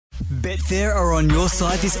Betfair are on your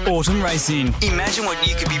side this autumn racing. Imagine what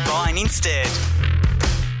you could be buying instead.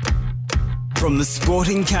 From the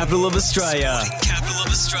sporting capital of Australia.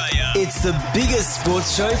 It's the biggest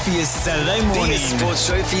sports show for your Saturday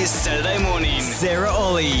morning. Sarah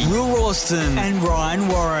Ollie, Will Rawston and Ryan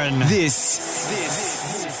Warren. This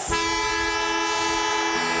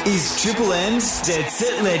is Triple M's Dead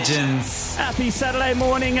Set Legends. Happy Saturday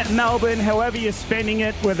morning at Melbourne, however you're spending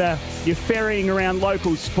it, whether you're ferrying around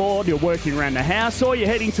local sport, you're working around the house, or you're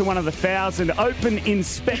heading to one of the 1,000 open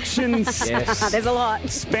inspections. Yes. There's a lot.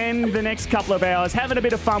 Spend the next couple of hours having a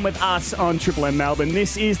bit of fun with us on Triple M Melbourne.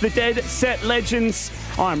 This is the Dead Set Legends.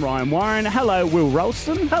 I'm Ryan Warren. Hello, Will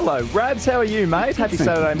Ralston. Hello, Rabs. How are you, mate? Happy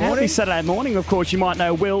Saturday morning. Happy Saturday morning. Of course, you might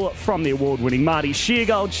know Will from the award-winning Marty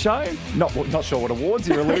Sheargold show. Not sure what awards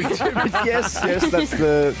you're alluding to, but yes, that's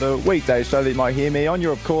the weekday show that you might hear me on.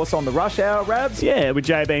 You're, of course, on the Rush Hour, Rabs. Yeah, with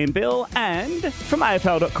JB and Bill. And from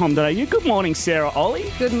afl.com.au, good morning, Sarah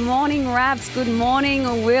Ollie. Good morning, Rabs. Good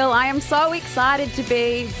morning, Will. I am so excited to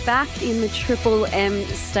be back in the Triple M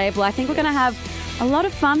stable. I think we're going to have a lot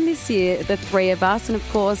of fun this year, the three of us. And,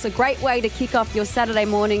 of course, a great way to kick off your Saturday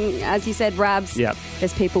morning, as you said, Rabs. Yep.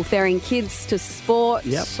 There's people ferrying kids to sport,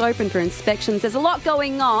 open for inspections. There's a lot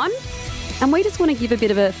going on. And we just want to give a bit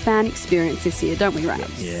of a fan experience this year, don't we,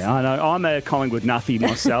 Rabs? Yeah, I know. I'm a Collingwood nuffy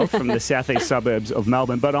myself from the southeast suburbs of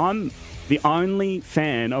Melbourne, but I'm the only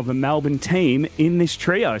fan of a Melbourne team in this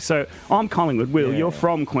trio. So I'm Collingwood. Will, you're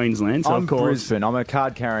from Queensland, so I'm of course. Brisbane. I'm a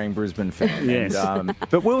card-carrying Brisbane fan. Yes.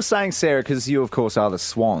 But Will's saying, Sarah, because you, of course, are the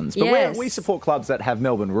Swans. But Yes. we support clubs that have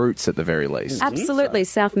Melbourne roots at the very least. Absolutely.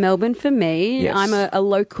 South Melbourne for me. Yes. I'm a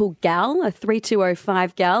local gal, a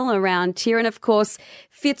 3205 gal around here. And, of course,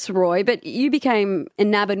 Fitzroy. But you became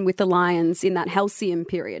enamored with the Lions in that halcyon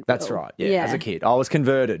period. That's Will. right, yeah, as a kid. I was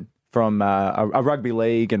converted from a rugby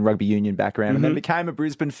league and rugby union background and then became a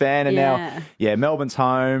Brisbane fan and now, Melbourne's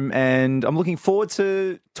home and I'm looking forward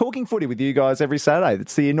to talking footy with you guys every Saturday.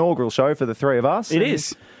 It's the inaugural show for the three of us. It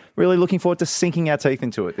is. Really looking forward to sinking our teeth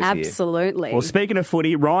into it this year. Absolutely. Well, speaking of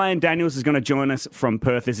footy, Ryan Daniels is going to join us from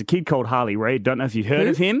Perth. There's a kid called Harley Reid. Don't know if you've heard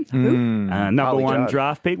of him. Number Harley one Joe.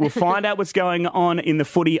 draft pick. We'll find out what's going on in the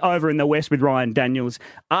footy over in the West with Ryan Daniels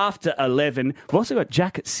after 11. We've also got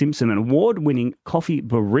Jack Simpson, an award-winning coffee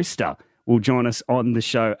barista, will join us on the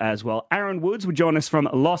show as well. Aaron Woods will join us from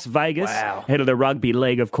Las Vegas, head of the Rugby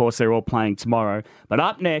League. Of course, they're all playing tomorrow. But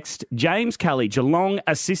up next, James Kelly, Geelong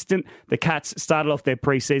assistant. The Cats started off their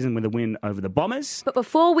pre-season with a win over the Bombers. But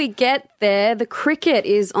before we get there, the cricket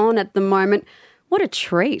is on at the moment. What a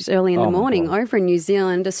treat early in the morning over in New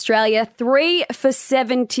Zealand. Australia, 3 for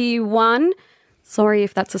 71. Sorry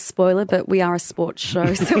if that's a spoiler, but we are a sports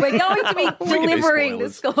show, so we're going to be delivering the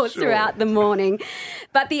scores throughout the morning.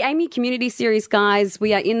 But the Amy Community Series, guys,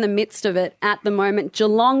 we are in the midst of it at the moment.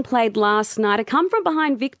 Geelong played last night, a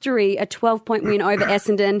come-from-behind victory, a 12-point win over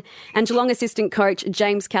Essendon, and Geelong assistant coach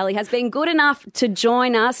James Kelly has been good enough to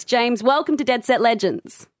join us. James, welcome to Dead Set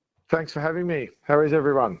Legends. Thanks for having me. How is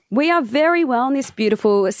everyone? We are very well on this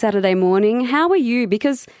beautiful Saturday morning. How are you?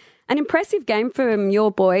 Because an impressive game from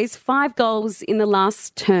your boys, 5 goals in the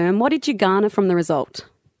last term. What did you garner from the result?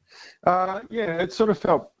 It sort of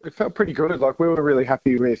felt pretty good. Like we were really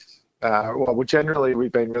happy with, generally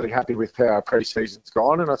we've been really happy with how our pre-season's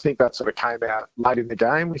gone, and I think that sort of came out late in the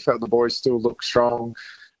game. We felt the boys still looked strong,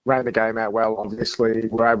 ran the game out well, obviously,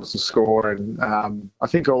 were able to score, and I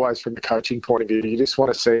think always from the coaching point of view, you just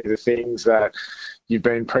want to see the things that you've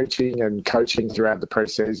been preaching and coaching throughout the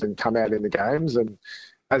pre-season come out in the games, and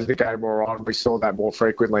as the game wore on, we saw that more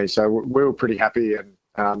frequently. So we were pretty happy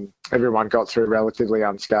and everyone got through relatively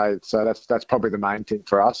unscathed. So that's probably the main thing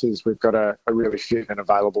for us is we've got a really fit and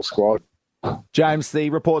available squad. James,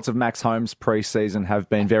 the reports of Max Holmes pre-season have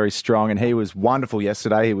been very strong and he was wonderful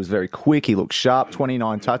yesterday. He was very quick. He looked sharp,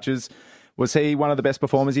 29 touches. Was he one of the best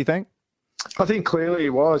performers, you think? I think clearly he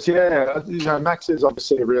was, yeah. Max is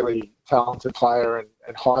obviously a really talented player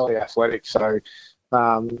and highly athletic. So,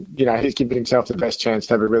 he's given himself the best chance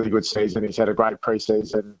to have a really good season. He's had a great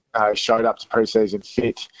pre-season, showed up to pre-season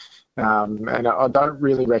fit. And I don't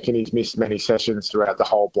really reckon he's missed many sessions throughout the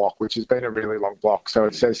whole block, which has been a really long block. So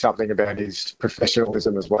it says something about his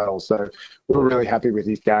professionalism as well. So we're really happy with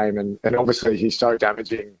his game. And obviously he's so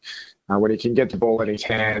damaging when he can get the ball in his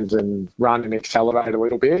hands and run and accelerate a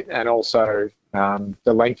little bit. And also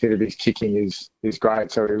the length of his kicking is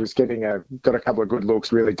great. So he was got a couple of good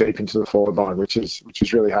looks really deep into the forward line, which is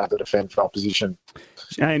really hard to defend for opposition.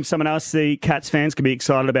 James, someone else the Cats fans can be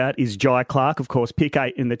excited about is Jai Clark, of course, pick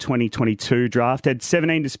 8 in the 2022 draft. Had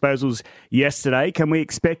 17 disposals yesterday. Can we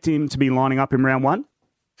expect him to be lining up in round 1?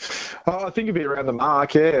 I think he'll be around the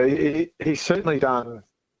mark, yeah. He's certainly done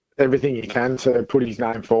everything he can to put his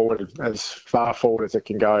name forward as far forward as it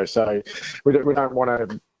can go. So we don't want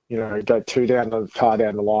to, go too far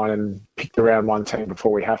down the line and pick the round one team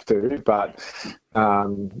before we have to. But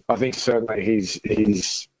I think certainly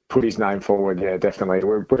he's put his name forward. Yeah, definitely.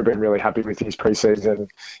 We've been really happy with his preseason.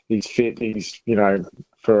 He's fit. He's,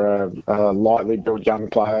 for a lightly built young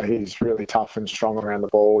player, he's really tough and strong around the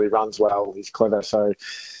ball. He runs well. He's clever. So,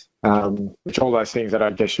 which all those things that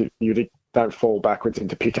I guess you don't fall backwards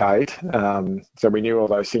into pick 8. So we knew all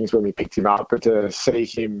those things when we picked him up, but to see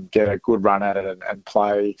him get a good run at it and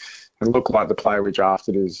play and look like the player we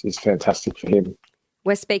drafted is fantastic for him.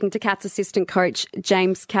 We're speaking to Cats assistant coach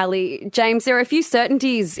James Kelly. James, there are a few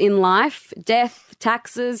certainties in life: death,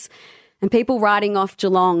 taxes, and people writing off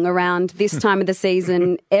Geelong around this time of the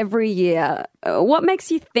season every year. What makes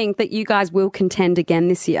you think that you guys will contend again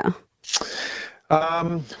this year?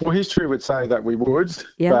 Well, history would say that we would,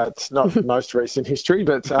 but not most recent history.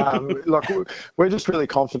 But look, we're just really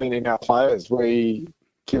confident in our players. We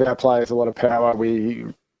give our players a lot of power. We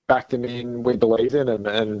back them in. We believe in them,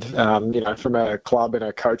 and from a club and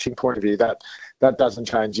a coaching point of view, that doesn't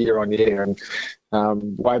change year on year. And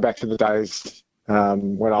way back to the days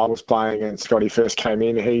when I was playing and Scotty first came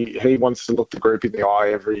in, he wants to look the group in the eye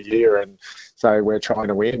every year and say we're trying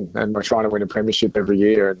to win, and we're trying to win a premiership every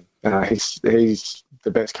year. And he's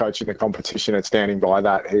the best coach in the competition at standing by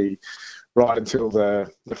that. He, right until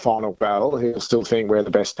the final battle, he'll still think we're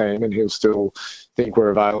the best team, and he'll still think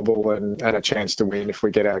we're available and a chance to win if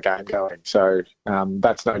we get our game going. So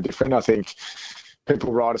that's no different. I think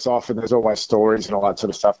people write us off, and there's always stories and all that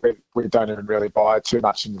sort of stuff. We don't even really buy too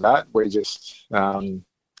much into that. We just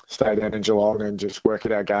stay down in Geelong and just work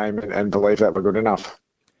at our game and believe that we're good enough.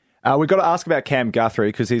 We've got to ask about Cam Guthrie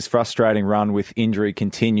because his frustrating run with injury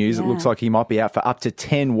continues. Yeah. It looks like he might be out for up to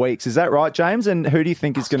 10 weeks. Is that right, James? And who do you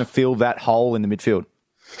think is going to fill that hole in the midfield?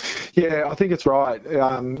 Yeah, I think it's right.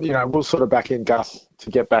 We'll sort of back in Gus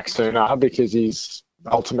to get back sooner because he's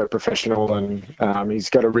ultimate professional and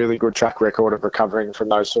he's got a really good track record of recovering from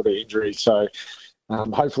those sort of injuries. So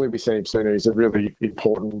hopefully we see him sooner. He's a really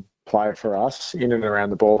important player for us in and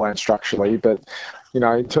around the ball and structurally. But,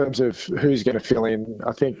 in terms of who's going to fill in,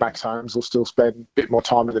 I think Max Holmes will still spend a bit more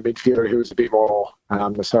time in the midfield. He was a bit more,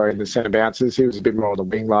 in the centre bounces. He was a bit more on the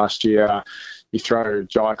wing last year. You throw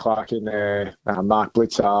Jai Clark in there, Mark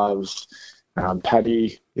Blitzarves,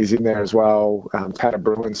 Paddy is in there as well. Tanner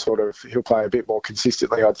Bruin he'll play a bit more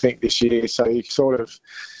consistently, I think, this year. So you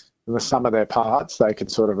in the sum of their parts, they can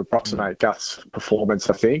sort of approximate Gus' performance,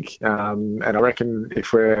 I think. And I reckon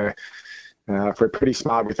if we're pretty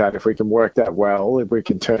smart with that, if we can work that well, if we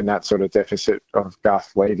can turn that sort of deficit of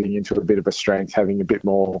Gus leaving into a bit of a strength, having a bit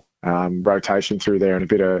more rotation through there and a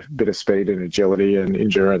bit of speed and agility and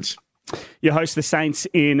endurance. You host the Saints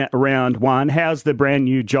in round 1. How's the brand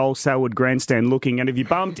new Joel Selwood grandstand looking? And have you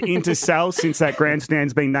bumped into Sal since that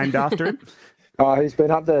grandstand's been named after him? He's been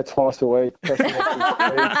up there twice a week, pressing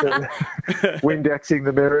off his feet and Windexing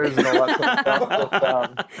the mirrors and all that sort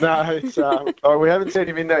of stuff. But, we haven't seen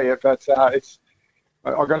him in there yet, but I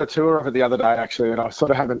got a tour of it the other day, actually, and I sort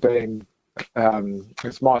of haven't been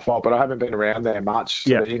it's my fault, but I haven't been around there much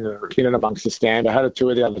in and amongst the stand. I had a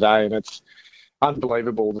tour the other day, and it's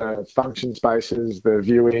unbelievable. The function spaces, the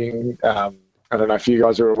viewing. I don't know if you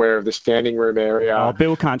guys are aware of the standing room area. Oh,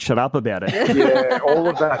 Bill can't shut up about it. Yeah, all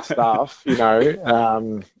of that stuff,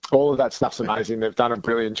 all of that stuff's amazing. They've done a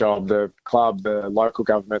brilliant job. The club, the local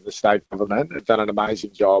government, the state government have done an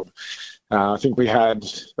amazing job. I think we had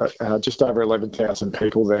just over 11,000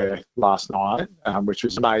 people there last night, which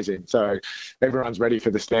was amazing. So everyone's ready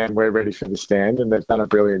for the stand. We're ready for the stand, and they've done a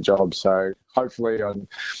brilliant job. So hopefully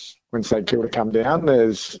when St Kilda come down,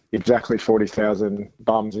 there's exactly 40,000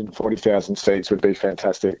 bums in 40,000 seats would be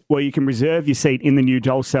fantastic. Well, you can reserve your seat in the new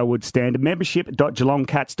Joel Selwood stand at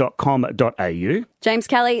membership.geelongcats.com.au. James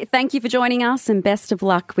Kelly, thank you for joining us and best of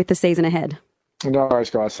luck with the season ahead. No worries,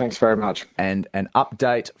 guys. Thanks very much. And an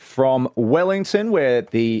update from Wellington, where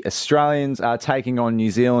the Australians are taking on New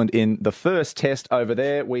Zealand in the first test over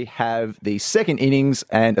there. We have the second innings,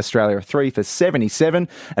 and Australia are 3 for 77.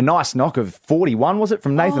 A nice knock of 41, was it,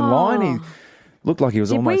 from Nathan Lyon? He looked like he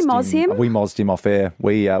was almost. Did we moz him? We mozzed him off air.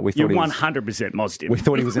 We thought you 100% mozzed him. We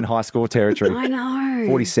thought he was in high score territory. I know.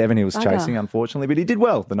 47 he was chasing, unfortunately, but he did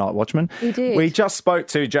well, the Night Watchman. He did. We just spoke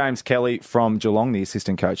to James Kelly from Geelong, the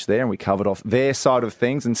assistant coach there, and we covered off their side of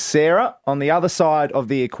things. And Sarah, on the other side of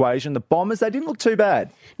the equation, the Bombers, they didn't look too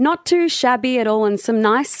bad. Not too shabby at all, and some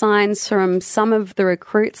nice signs from some of the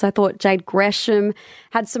recruits. I thought Jade Gresham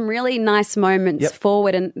had some really nice moments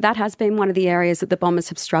forward, and that has been one of the areas that the Bombers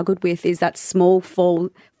have struggled with, is that small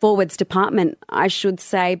forwards department, I should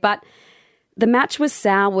say. But The match was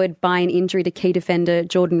soured by an injury to key defender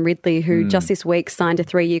Jordan Ridley, who just this week signed a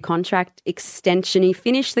 3-year contract extension. He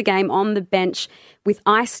finished the game on the bench with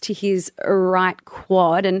ice to his right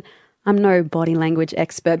quad, and I'm no body language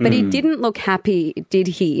expert, but he didn't look happy, did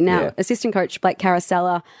he? Now, assistant coach Blake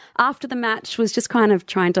Caracella, after the match, was just kind of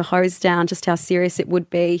trying to hose down just how serious it would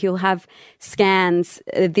be. He'll have scans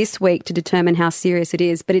this week to determine how serious it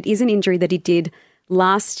is, but it is an injury that he did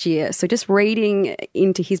last year. So just reading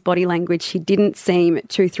into his body language, he didn't seem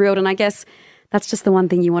too thrilled. And I guess that's just the one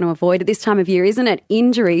thing you want to avoid at this time of year, isn't it?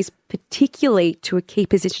 Injuries, particularly to a key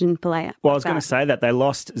position player. Well, I was going to say that they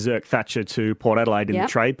lost Zirk Thatcher to Port Adelaide in the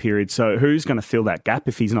trade period. So who's going to fill that gap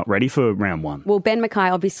if he's not ready for round one? Well, Ben Mackay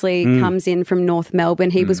obviously comes in from North Melbourne.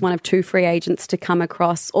 He was one of 2 free agents to come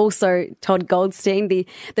across. Also, Todd Goldstein, the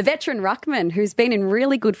veteran ruckman, who's been in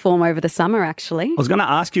really good form over the summer, actually. I was going to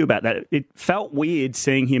ask you about that. It felt weird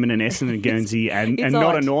seeing him in an Essendon Guernsey and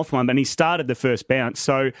not a North one, but he started the first bounce.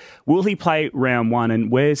 So will he play round one,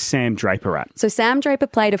 and where's Sam Draper at? So Sam Draper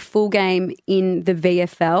played a full game in the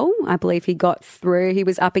VFL. I believe he got through. He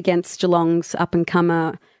was up against Geelong's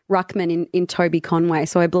up-and-comer ruckman in Toby Conway.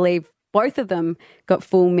 So I believe both of them got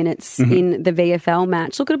full minutes in the VFL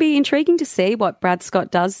match. Look, it'll be intriguing to see what Brad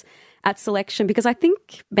Scott does at selection, because I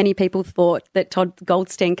think many people thought that Todd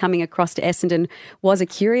Goldstein coming across to Essendon was a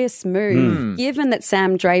curious move, given that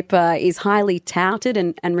Sam Draper is highly touted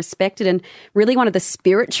and respected and really one of the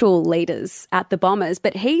spiritual leaders at the Bombers.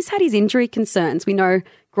 But he's had his injury concerns. We know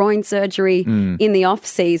groin surgery in the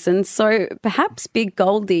off-season. So perhaps Big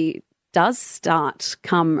Goldie does start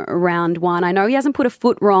come round one. I know he hasn't put a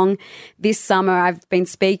foot wrong this summer. I've been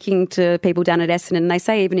speaking to people down at Essendon, and they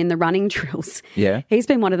say even in the running drills, he's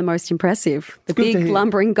been one of the most impressive. The big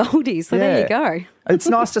lumbering Goldie. So there you go. It's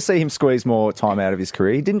nice to see him squeeze more time out of his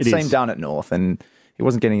career. He didn't seem done at North, and he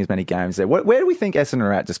wasn't getting as many games there. Where do we think Essendon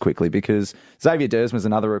are at, just quickly? Because Xavier Dersman's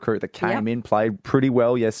another recruit that came in, played pretty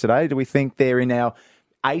well yesterday. Do we think they're in our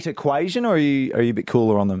 8 equation, or are you a bit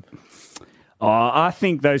cooler on them? I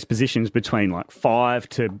think those positions between like 5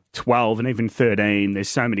 to 12 and even 13, there's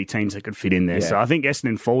so many teams that could fit in there. Yeah. So I think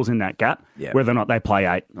Essendon falls in that gap. Yeah. Whether or not they play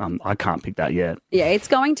 8, I can't pick that yet. Yeah, it's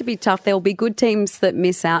going to be tough. There'll be good teams that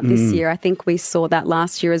miss out this year. I think we saw that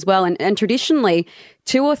last year as well. And traditionally,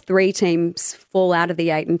 2 or 3 teams fall out of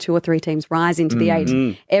the 8 and 2 or 3 teams rise into the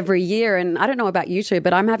 8 every year. And I don't know about you two,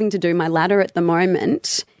 but I'm having to do my ladder at the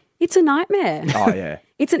moment. It's a nightmare. Oh, yeah.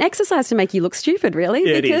 It's an exercise to make you look stupid,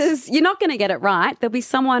 really, because you're not going to get it right. There'll be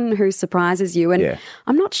someone who surprises you. And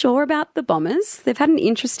I'm not sure about the Bombers. They've had an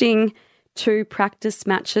interesting 2 practice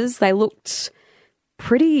matches. They looked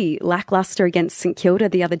pretty lacklustre against St Kilda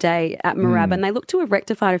the other day at Moorabbin. They look to have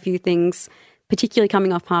rectified a few things, particularly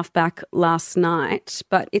coming off halfback last night,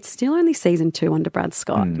 but it's still only season 2 under Brad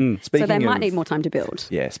Scott. So they might need more time to build.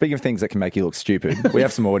 Yeah, speaking of things that can make you look stupid, we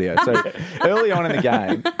have some audio. So early on in the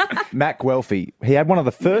game, Matt Guelphy, he had one of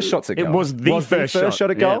the first shots at goal. It was the first shot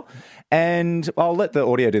at goal. And I'll let the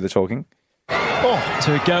audio do the talking.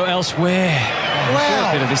 To go elsewhere. We saw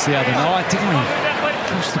a bit of this the other night, didn't we?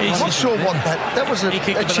 I'm not sure what that was. A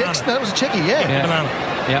check. No, that was a checky.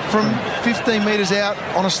 Yeah. From 15 metres out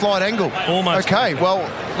on a slight angle. Almost. Okay. Well,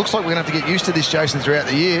 looks like we're going to have to get used to this, Jason, throughout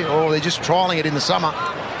the year, or they're just trialling it in the summer.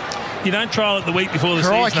 You don't trial it the week before the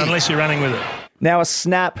season unless you're running with it. Now, a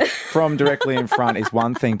snap from directly in front is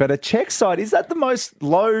one thing, but a check side, is that the most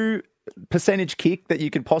low percentage kick that you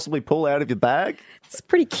could possibly pull out of your bag? It's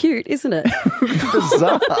pretty cute, isn't it?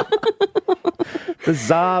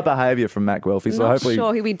 Bizarre behaviour from Matt Guelphy. So hopefully,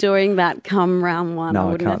 sure he'll be doing that come round one.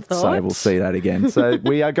 No, I can't say we'll see that again. So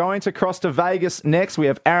we are going to cross to Vegas next. We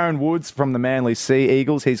have Aaron Woods from the Manly Sea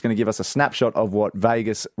Eagles. He's going to give us a snapshot of what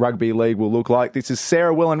Vegas Rugby League will look like. This is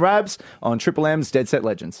Sarah, Will and Rabs on Triple M's Dead Set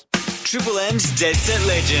Legends. Triple M's Dead Set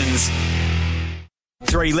Legends.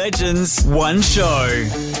 3 legends, 1 show.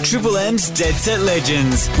 Triple M's Dead Set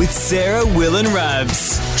Legends with Sarah, Will and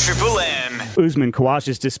Rabs. Triple M. Usman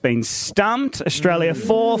Khawaja's just been stumped. Australia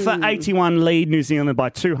 4 for 81 lead New Zealand by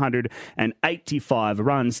 285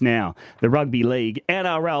 runs now. The Rugby League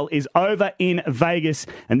NRL is over in Vegas,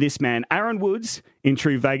 and this man, Aaron Woods, in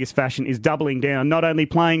true Vegas fashion, is doubling down, not only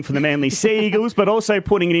playing for the Manly Sea Eagles, but also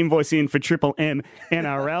putting an invoice in for Triple M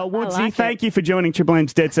NRL. Woodsy, thank you for joining Triple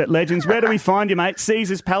M's Dead Set Legends. Where do we find you, mate?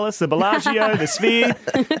 Caesars Palace, the Bellagio, the Sphere?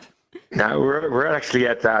 No, we're actually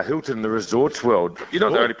at Hilton, the Resorts World. You know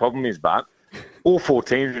what the only problem is, Bart? All 4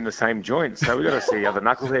 teams are in the same joint, so we've got to see other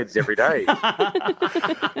knuckleheads every day.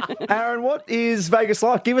 Aaron, what is Vegas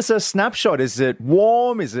like? Give us a snapshot. Is it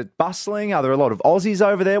warm? Is it bustling? Are there a lot of Aussies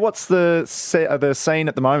over there? What's the scene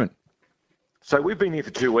at the moment? So we've been here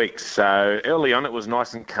for 2 weeks. So early on, it was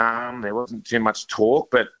nice and calm. There wasn't too much talk.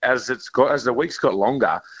 But as the weeks got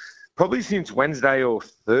longer, probably since Wednesday or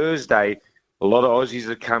Thursday, a lot of Aussies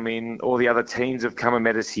have come in. All the other teams have come and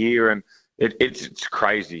met us here, and it's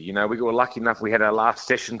crazy. You know, we were lucky enough. We had our last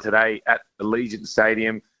session today at Allegiant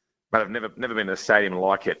Stadium, but I've never been to a stadium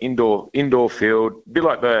like it. Indoor field, a bit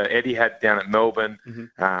like the Etihad down at Melbourne.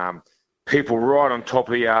 Mm-hmm. People right on top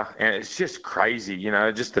of you, and it's just crazy. You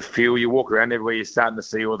know, just the feel. You walk around everywhere, you're starting to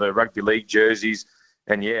see all the rugby league jerseys,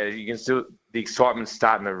 and yeah, you can still the excitement's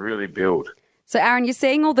starting to really build. So, Aaron, you're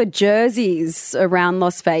seeing all the jerseys around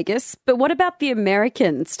Las Vegas, but what about the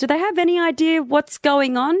Americans? Do they have any idea what's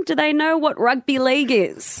going on? Do they know what rugby league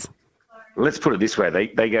is? Let's put it this way.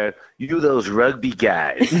 They go, you those rugby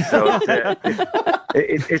guys. So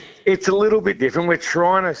it's a little bit different. We're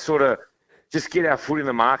trying to sort of just get our foot in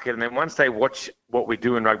the market, and then once they watch what we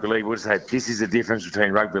do in rugby league, we'll say, this is the difference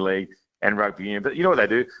between rugby league and rugby union. But you know what they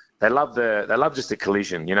do? They love just the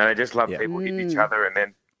collision. You know, they just love people hitting each other,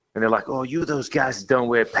 and they're like, oh, you those guys don't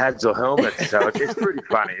wear pads or helmets. So it's pretty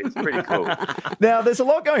funny. It's pretty cool. Now, there's a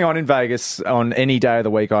lot going on in Vegas on any day of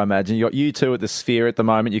the week, I imagine. You got U2 at the Sphere at the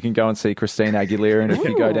moment. You can go and see Christina Aguilera, and if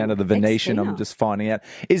you go down to the Venetian, I'm just finding out.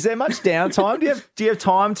 Is there much downtime? Do you have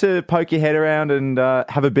time to poke your head around and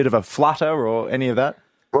have a bit of a flutter or any of that?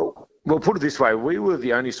 Well, put it this way. We were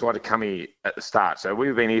the only side to come here at the start. So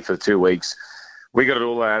we've been here for 2 weeks. We got it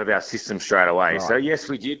all out of our system straight away. Right. So, yes,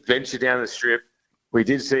 we did venture down the Strip. We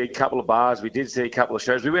did see a couple of bars. We did see a couple of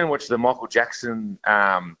shows. We went and watched the Michael Jackson,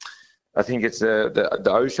 I think it's the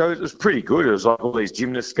O show. It was pretty good. It was like all these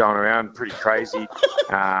gymnasts going around, pretty crazy.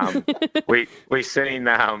 We seen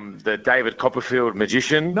the David Copperfield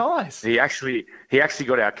magician. Nice. He actually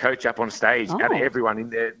got our coach up on stage. Out of everyone in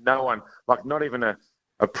there, no one, like not even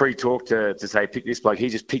a pre-talk to say pick this bloke. He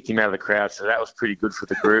just picked him out of the crowd. So that was pretty good for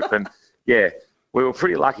the group. And yeah, we were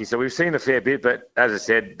pretty lucky. So we've seen a fair bit. But as I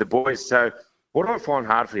said, the boys. So what I find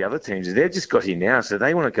hard for the other teams is they've just got here now, so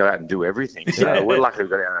they want to go out and do everything. So we're lucky we've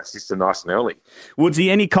got our system nice and early. Woodsy,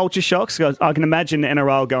 any culture shocks? I can imagine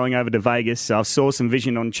NRL going over to Vegas. I saw some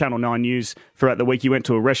vision on Channel 9 News throughout the week. You went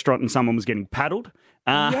to a restaurant and someone was getting paddled.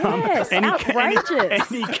 Yes,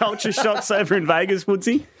 outrageous. Any culture shocks over in Vegas,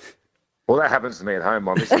 Woodsy? Well, that happens to me at home.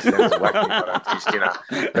 My missus sounds wacky if I don't dish dinner.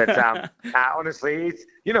 But honestly,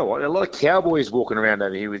 you know what? A lot of cowboys walking around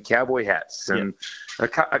over here with cowboy hats. And a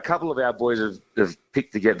couple of our boys have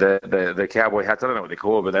picked to get the cowboy hats. I don't know what they're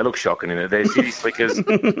called, but they look shocking in it. They're city slickers.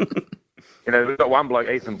 You know, we've got one bloke,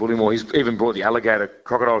 Ethan Bullymore, he's even brought the alligator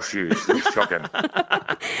crocodile shoes. It's shocking.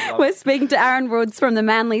 We're speaking to Aaron Woods from the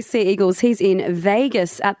Manly Sea Eagles. He's in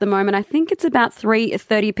Vegas at the moment. I think it's about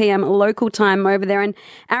 3:30 p.m. local time over there. And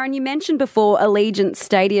Aaron, you mentioned before Allegiant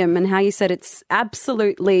Stadium and how you said it's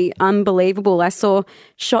absolutely unbelievable. I saw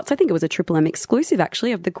shots, I think it was a Triple M exclusive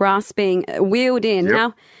actually, of the grass being wheeled in. Yep.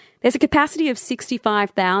 Now, there's a capacity of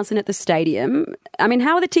 65,000 at the stadium. I mean,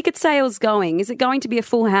 how are the ticket sales going? Is it going to be a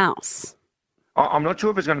full house? I'm not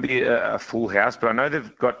sure if it's going to be a full house, but I know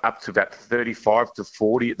they've got up to about 35 to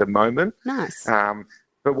 40 at the moment. Nice.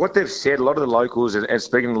 But what they've said, a lot of the locals, and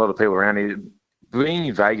speaking to a lot of people around here, being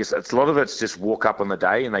in Vegas, a lot of it's just walk up on the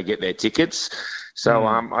day and they get their tickets. So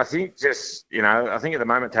I think I think at the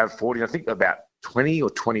moment to have 40, I think about 20 or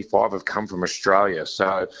 25 have come from Australia.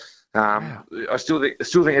 So I still think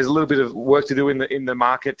there's a little bit of work to do in the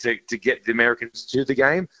market to get the Americans to the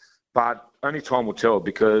game. But only time will tell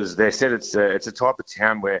because they said it's a type of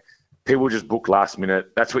town where people just book last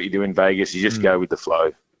minute. That's what you do in Vegas. You just go with the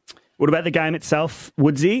flow. What about the game itself,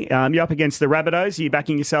 Woodsy? You're up against the Rabbitohs. Are you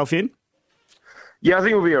backing yourself in? Yeah, I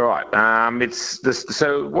think we'll be all right.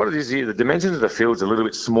 So what it is here, the dimensions of the field's a little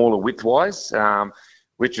bit smaller width-wise,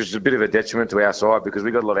 which is a bit of a detriment to our side because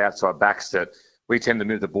we've got a lot of outside backs that we tend to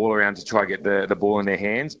move the ball around to try to get the ball in their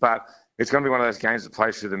hands. But it's going to be one of those games that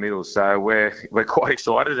plays through the middle. So we're quite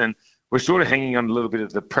excited and we're sort of hanging on a little bit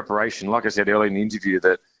of the preparation. Like I said earlier in the interview,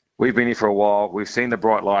 that we've been here for a while. We've seen the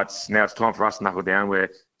bright lights. Now it's time for us to knuckle down. Where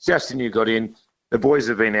Justin, you got in. The boys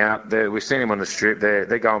have been out. We've seen them on the strip.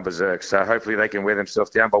 They're going berserk. So hopefully they can wear themselves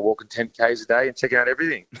down by walking 10 Ks a day and checking out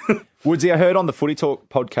everything. Woodsy, I heard on the Footy Talk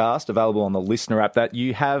podcast, available on the Listener app, that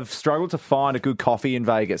you have struggled to find a good coffee in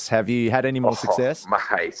Vegas. Have you had any more success?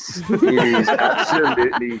 Mate, it is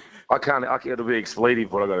absolutely... it'll be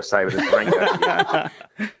expletive what I've got to say, but it's Branko.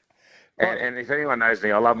 And if anyone knows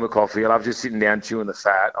me, I love my coffee. I love just sitting down chewing the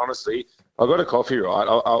fat. Honestly, I got a coffee, right?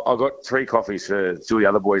 I got 3 coffees for 2 of the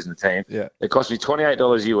other boys in the team. Yeah. It cost me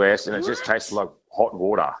 $28 US, and it just tasted like hot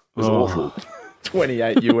water. It was awful.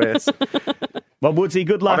 28 US. Well, Woodsy,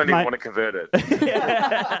 good luck, I don't mate. even want to convert it.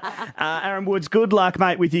 Aaron Woods, good luck,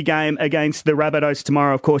 mate, with your game against the Rabbitohs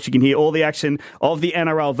tomorrow. Of course, you can hear all the action of the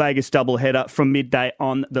NRL Vegas doubleheader from midday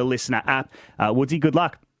on the Listener app. Woodsy, good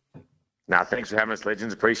luck. Thanks for having us,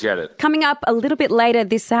 Legends. Appreciate it. Coming up a little bit later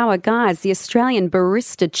this hour, guys, the Australian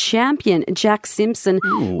barista champion, Jack Simpson,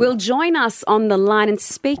 will join us on the line. And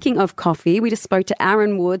speaking of coffee, we just spoke to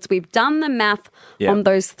Aaron Woods. We've done the math on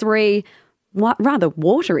those three rather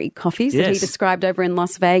watery coffees that he described over in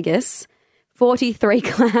Las Vegas. 43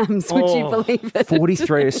 clams, would you believe it?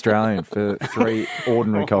 43 Australian for 3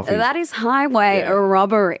 ordinary coffees. That is highway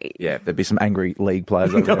robbery. Yeah, there'd be some angry league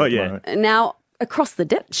players over there. Oh, yeah. Now, across the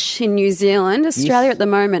ditch in New Zealand, Australia at the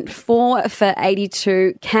moment, 4 for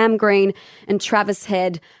 82. Cam Green and Travis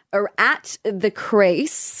Head are at the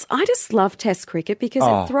crease. I just love Test cricket because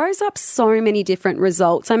it throws up so many different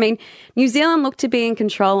results. I mean, New Zealand looked to be in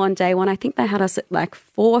control on day one. I think they had us at like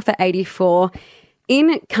 4 for 84.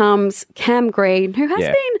 In comes Cam Green, who has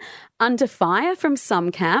been under fire from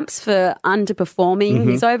some camps for underperforming.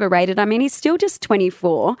 He's overrated. I mean, he's still just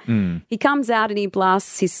 24. He comes out and he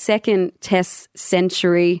blasts his second Test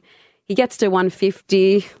century. He gets to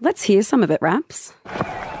 150. Let's hear some of it, Raps.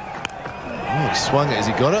 He swung it. Has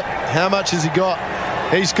he got it? How much has he got?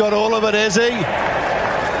 He's got all of it, has he?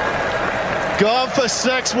 Gone for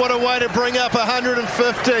 6. What a way to bring up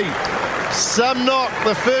 150. Some knock.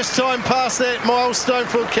 The first time past that milestone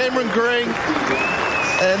for Cameron Green.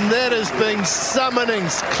 And that has been summoning.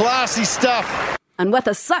 Classy stuff. And with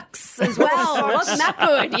a sucks as well. Wasn't that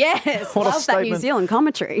good? Yes. What a Love that New statement. Zealand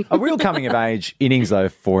commentary. A real coming-of-age innings, though,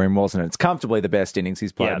 for him, wasn't it? It's comfortably the best innings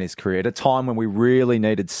he's played in his career at a time when we really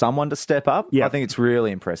needed someone to step up. I think it's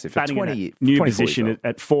really impressive. Batting For in 20 a new 20 position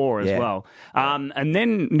at 4 as well. And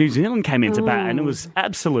then New Zealand came into bat, and it was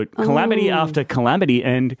absolute calamity after calamity.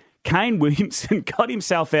 And Kane Williamson got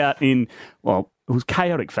himself out in, well, it was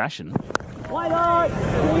chaotic fashion.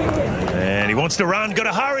 And he wants to run, got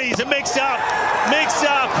to hurry, he's a mix-up.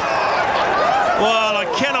 Well, I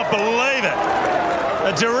cannot believe it.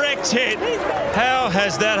 A direct hit. How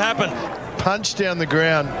has that happened? Punch down the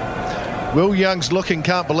ground. Will Young's looking,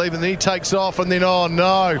 can't believe it. And then he takes off and then, oh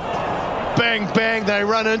no. Bang, bang, they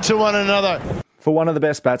run into one another. For one of the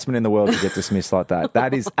best batsmen in the world to get dismissed like that,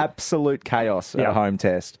 that is absolute chaos at a home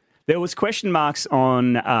test. There was question marks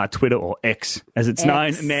on Twitter, or X, as it's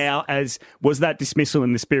known now, as was that dismissal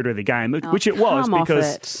in the spirit of the game, which it was,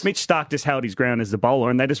 because Mitch Starc just held his ground as the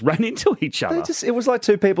bowler and they just ran into each other. It was like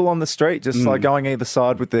two people on the street, just like going either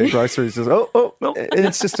side with their groceries. Just, and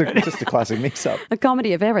it's just a classic mix-up. A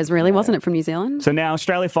comedy of errors, really, wasn't it, from New Zealand? So now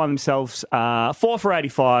Australia find themselves 4 for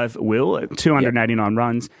 85, Will, 289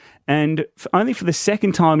 runs. And only for the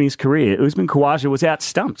second time in his career, Usman Khawaja was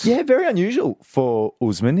out-stumped. Yeah, very unusual for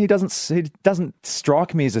Usman. He doesn't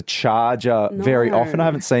strike me as a charger very often. I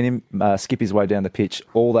haven't seen him skip his way down the pitch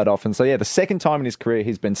all that often. So, yeah, the second time in his career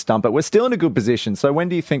he's been stumped. But we're still in a good position. So when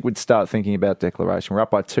do you think we'd start thinking about declaration? We're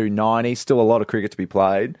up by 290. Still a lot of cricket to be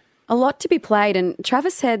played. A lot to be played, and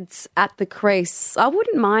Travis Head's at the crease. I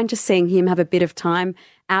wouldn't mind just seeing him have a bit of time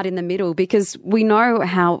out in the middle, because we know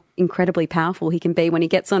how incredibly powerful he can be when he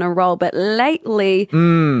gets on a roll. But lately,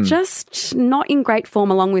 just not in great form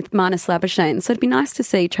along with Marnus Labuschagne. So it'd be nice to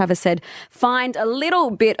see Travis Head find a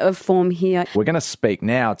little bit of form here. We're going to speak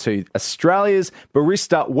now to Australia's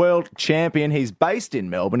barista world champion. He's based in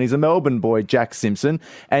Melbourne. He's a Melbourne boy, Jack Simpson,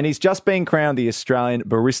 and he's just been crowned the Australian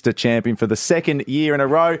barista champion for the second year in a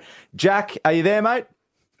row. Jack, are you there, mate?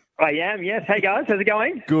 I am, yes. Hey, guys. How's it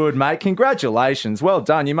going? Good, mate. Congratulations. Well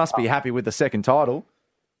done. You must be happy with the second title.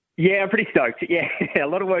 Yeah, I'm pretty stoked. Yeah, a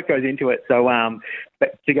lot of work goes into it. So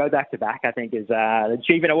but to go back-to-back, I think, is an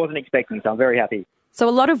achievement I wasn't expecting. So I'm very happy. So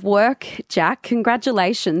a lot of work, Jack.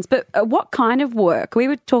 Congratulations. But what kind of work? We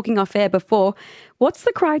were talking off air before. What's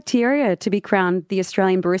the criteria to be crowned the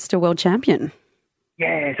Australian Barista World Champion?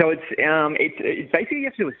 Yeah, so it's basically you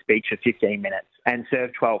have to do a speech for 15 minutes and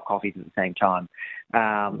serve 12 coffees at the same time.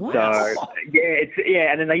 And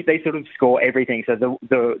then they sort of score everything. So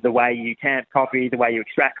the way you tamp coffee, the way you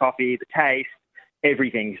extract coffee, the taste,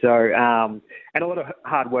 everything. So and a lot of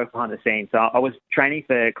hard work behind the scenes. So I was training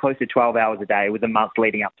for close to 12 hours a day with a month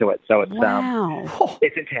leading up to it. So it's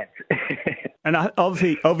it's intense. And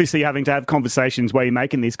obviously having to have conversations while you're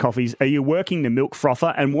making these coffees. Are you working the milk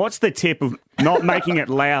frother? And what's the tip of not making it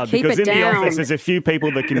loud? Keep because it in down. the office there's a few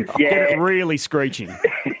people that can get it really screeching.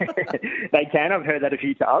 They can. I've heard that a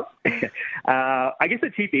few times. I guess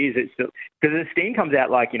the tip is it's because the steam comes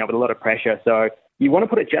out with a lot of pressure. So you want to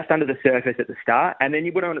put it just under the surface at the start, and then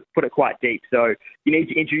you want to put it quite deep. So you need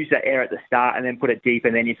to introduce that air at the start and then put it deep,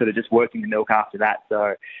 and then you're sort of just working the milk after that.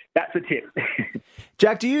 So that's a tip.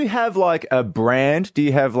 Jack, do you have like a brand? Do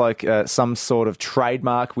you have like some sort of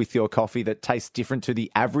trademark with your coffee that tastes different to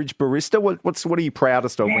the average barista? What are you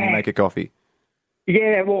proudest of when you make a coffee?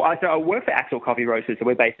 Yeah, well, I work for Axel Coffee Roasters, so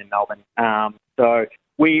we're based in Melbourne. So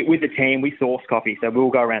with the team, we source coffee, so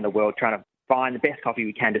we'll go around the world trying to find the best coffee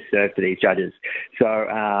we can to serve to these judges. So,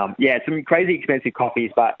 some crazy expensive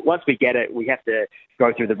coffees, but once we get it, we have to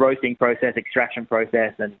go through the roasting process, extraction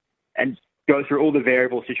process, and go through all the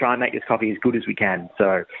variables to try and make this coffee as good as we can.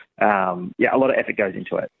 So, a lot of effort goes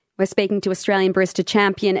into it. We're speaking to Australian barista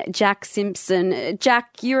champion Jack Simpson.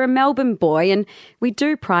 Jack, you're a Melbourne boy, and we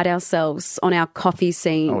do pride ourselves on our coffee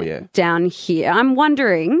scene down here. I'm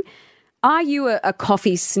wondering, are you a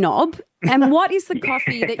coffee snob? And what is the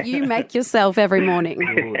coffee that you make yourself every morning?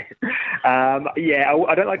 I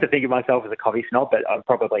don't like to think of myself as a coffee snob, but I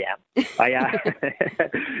probably am. I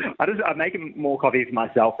make more coffee for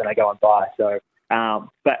myself than I go and buy. So,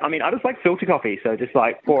 but I mean, I just like filter coffee. So just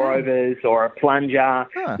like pour overs or a plunger,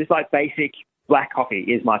 just like basic black coffee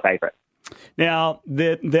is my favourite. Now,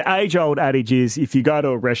 the age-old adage is if you go to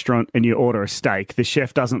a restaurant and you order a steak, the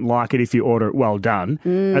chef doesn't like it if you order it well done.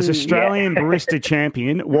 As Australian barista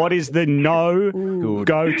champion, what is the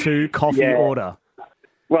go-to coffee order?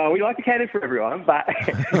 Well, we like to cater for everyone, but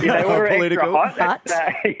order extra hot.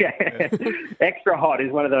 Extra hot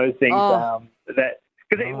is one of those things because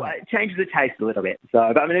it changes the taste a little bit.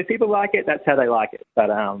 So, but I mean, if people like it, that's how they like it. But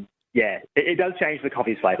it does change the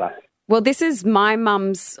coffee's flavour. Well, this is my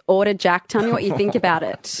mum's order, Jack. Tell me what you think about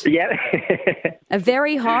it. Yeah. A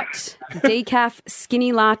very hot decaf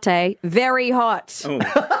skinny latte. Very hot.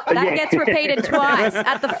 That gets repeated twice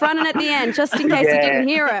at the front and at the end, just in case you didn't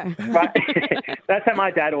hear her. Right. That's how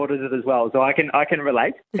my dad orders it as well, so I can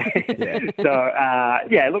relate. So,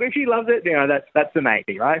 look, if she loves it, that's the main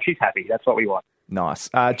thing, right? If she's happy, that's what we want. Nice.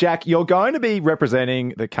 Jack, you're going to be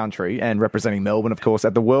representing the country and representing Melbourne, of course,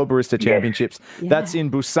 at the World Barista Championships. Yeah. That's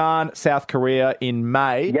in Busan, South Korea in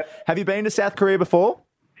May. Yep. Have you been to South Korea before?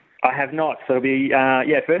 I have not. So it'll be,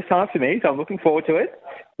 first time for me. So I'm looking forward to it.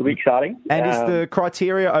 It'll be exciting. And is the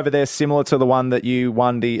criteria over there similar to the one that you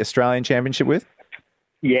won the Australian Championship with?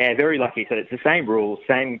 Yeah, very lucky. So it's the same rules,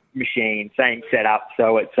 same machine, same setup.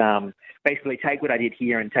 So it's basically take what I did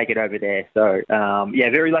here and take it over there. So,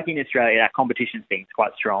 very lucky in Australia. That competition thing's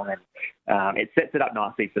quite strong and it sets it up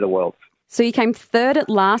nicely for the world. So you came third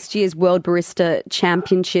at last year's World Barista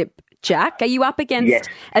Championship, Jack. Are you up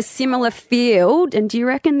against a similar field? And do you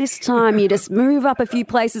reckon this time you just move up a few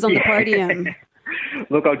places on the podium?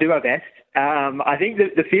 Look, I'll do my best. I think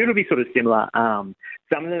the field will be sort of similar.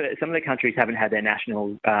 Some of the countries haven't had their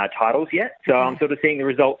national titles yet. So I'm sort of seeing the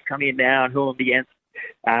results come in now and who will be against.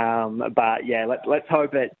 Let's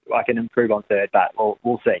hope that I can improve on third, but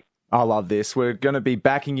we'll see. I love this. We're going to be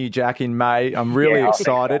backing you, Jack, in May. I'm really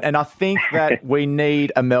excited. And I think that we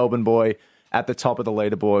need a Melbourne boy at the top of the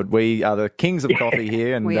leaderboard. We are the kings of coffee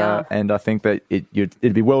here, and I think that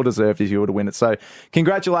it'd be well deserved if you were to win it. So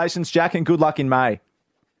congratulations, Jack, and good luck in May.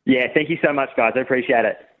 Yeah, thank you so much, guys. I appreciate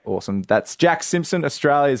it. Awesome. That's Jack Simpson,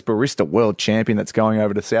 Australia's barista world champion that's going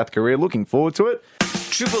over to South Korea. Looking forward to it.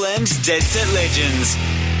 Triple M's Dead Set Legends.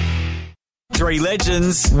 3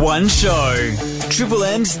 legends, 1 show. Triple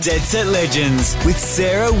M's Dead Set Legends with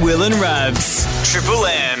Sarah, Will and Rabs. Triple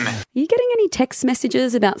M. Are you getting any text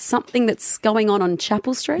messages about something that's going on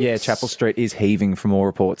Chapel Street? Yeah, Chapel Street is heaving from all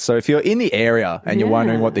reports. So if you're in the area and you're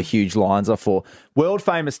wondering what the huge lines are for, world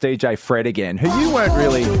famous DJ Fred again, who you weren't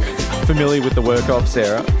really familiar with the work of,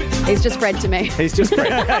 Sarah. He's just Fred to me. He's just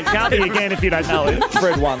Fred. Can't be again if you don't know him.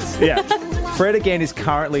 Fred once. Yeah. Fred again is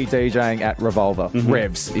currently DJing at Revolver,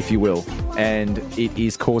 Revs, if you will, and it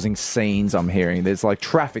is causing scenes, I'm hearing. There's like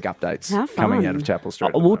traffic updates coming out of Chapel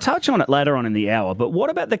Street. We'll touch on it later on in the hour, but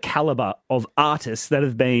what about the calibre of artists that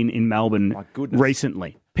have been in Melbourne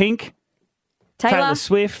recently? Pink, Taylor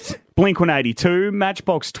Swift, Blink-182,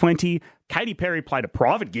 Matchbox 20, Katy Perry played a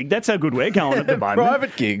private gig. That's how good we're going at the moment.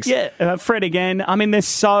 Private gigs? Yeah, Fred again. I mean, there's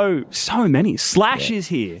so many. Slash is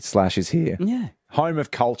here. Slash is here. Yeah. Home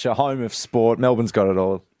of culture, home of sport. Melbourne's got it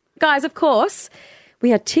all. Guys, of course,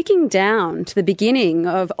 we are ticking down to the beginning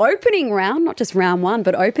of opening round, not just round 1,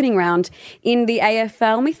 but opening round in the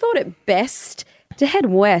AFL. And we thought it best to head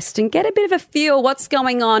west and get a bit of a feel what's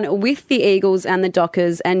going on with the Eagles and the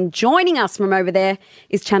Dockers. And joining us from over there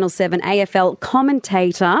is Channel 7 AFL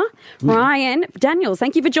commentator Ryan Daniels.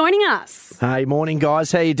 Thank you for joining us. Hey, morning,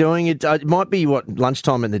 guys. How you doing? It might be,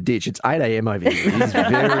 lunchtime in the ditch. It's 8 a.m. over here. It is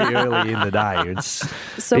very early in the day.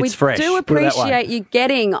 So we fresh. do appreciate you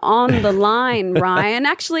getting on the line, Ryan.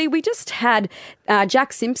 Actually, we just had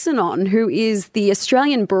Jack Simpson on, who is the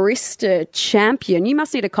Australian barista champion. You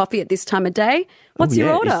must need a coffee at this time of day. What's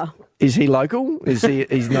your order? Is he local?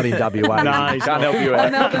 He's not in WA. No, he can't help you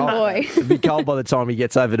out. Melbourne boy. It'll be cold by the time he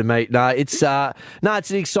gets over to me. No, it's an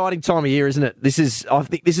exciting time of year, isn't it? I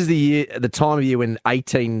think this is the time of year when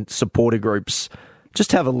 18 supporter groups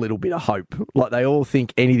just have a little bit of hope. Like, they all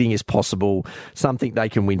think anything is possible. Some think they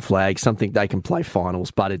can win flags. Some think they can play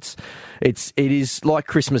finals. But it is like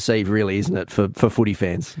Christmas Eve, really, isn't it, for footy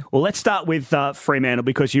fans? Well, let's start with Fremantle,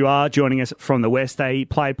 because you are joining us from the West. They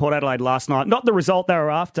played Port Adelaide last night. Not the result they were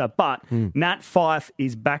after, but Nat Fyfe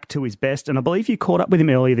is back to his best, and I believe you caught up with him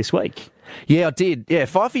earlier this week. Yeah, I did. Yeah,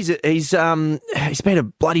 Fyfe, he's been a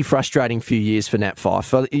bloody frustrating few years for Nat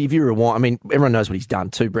Fyfe. If you rewind, I mean, everyone knows what he's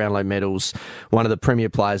done. 2 Brownlow medals, one of the premier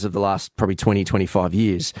players of the last probably 20, 25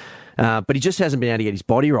 years. But he just hasn't been able to get his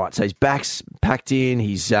body right. So his back's packed in,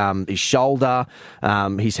 his shoulder.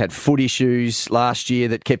 He's had foot issues last year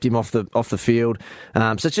that kept him off the field.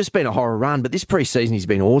 So it's just been a horror run. But this pre-season, he's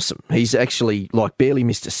been awesome. He's actually barely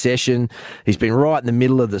missed a session. He's been right in the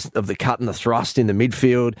middle of the cut and the thrust in the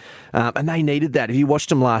midfield, and they needed that. If you watched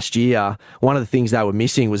them last year, one of the things they were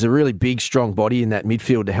missing was a really big, strong body in that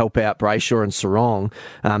midfield to help out Brayshaw and Sarong.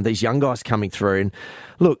 These young guys coming through and.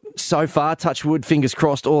 Look, so far, touch wood, fingers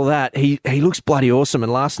crossed, all that, he looks bloody awesome.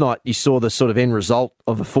 And last night you saw the sort of end result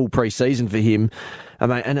of a full pre-season for him. I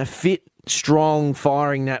mean, and a fit, strong,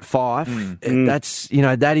 firing Nat Fyfe,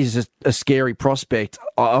 that is a scary prospect.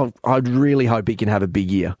 I'd really hope he can have a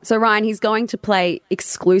big year. So, Ryan, he's going to play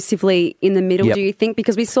exclusively in the middle, Yep. do you think?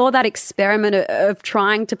 Because we saw that experiment of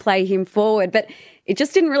trying to play him forward, but it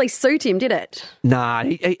just didn't really suit him, did it? Nah,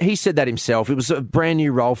 he said that himself. It was a brand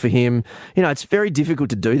new role for him. It's very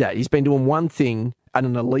difficult to do that. He's been doing one thing at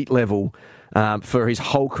an elite level for his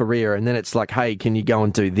whole career, and then it's like, hey, can you go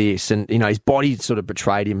and do this? And, his body sort of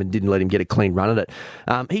betrayed him and didn't let him get a clean run at it.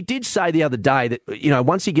 He did say the other day that,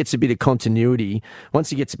 once he gets a bit of continuity,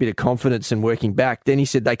 once he gets a bit of confidence and working back, then he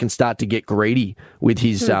said they can start to get greedy with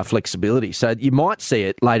his flexibility. So you might see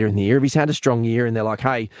it later in the year. If he's had a strong year and they're like,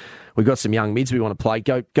 hey, we've got some young mids we want to play,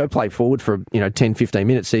 go play forward for 10, 15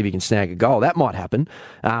 minutes, see if he can snag a goal. That might happen.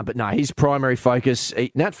 But no, his primary focus,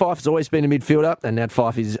 Nat Fyfe has always been a midfielder, and Nat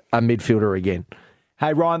Fyfe is a midfielder again.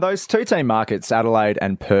 Hey, Ryan, those 2-team markets, Adelaide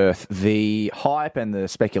and Perth, the hype and the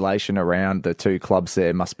speculation around the 2 clubs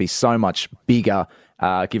there must be so much bigger,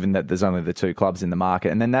 given that there's only the 2 clubs in the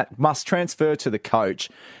market. And then that must transfer to the coach.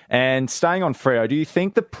 And staying on Freo, do you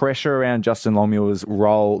think the pressure around Justin Longmuir's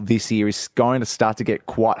role this year is going to start to get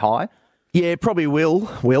quite high? Yeah, probably will.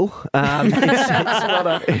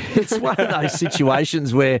 It's one of those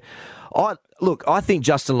situations where I think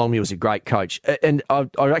Justin Longmuir was a great coach. And I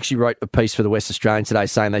actually wrote a piece for the West Australian today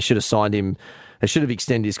saying they should have signed him. They should have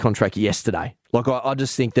extended his contract yesterday. I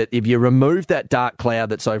just think that if you remove that dark cloud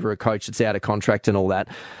that's over a coach that's out of contract and all that,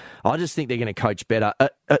 I just think they're going to coach better.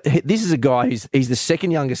 This is a guy he's the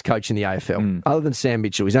second youngest coach in the AFL, other than Sam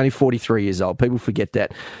Mitchell. He's only 43 years old. People forget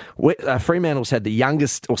that. Fremantle's had the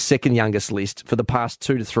youngest or second youngest list for the past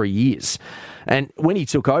 2 to 3 years. And when he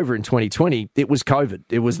took over in 2020, it was COVID.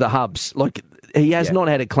 It was the hubs. He has not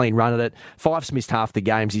had a clean run at it. Fyfe's missed half the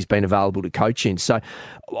games he's been available to coach in. So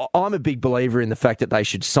I'm a big believer in the fact that they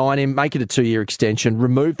should sign him, make it a 2-year extension,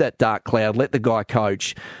 remove that dark cloud, let the guy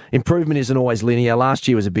coach. Improvement isn't always linear. Last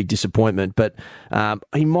year was a big disappointment, but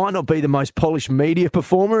he might not be the most polished media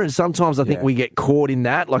performer, and sometimes I think we get caught in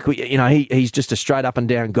that. He's just a straight up and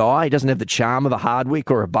down guy. He doesn't have the charm of a Hardwick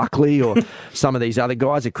or a Buckley or some of these other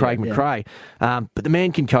guys, a Craig McRae. But the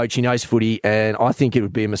man can coach. He knows footy, and I think it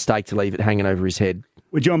would be a mistake to leave it hanging over his head.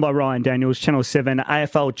 We're joined by Ryan Daniels, Channel 7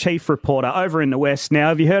 AFL chief reporter over in the West. Now,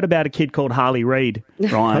 have you heard about a kid called Harley Reid,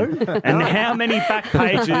 Ryan? And how many back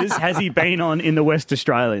pages has he been on in the West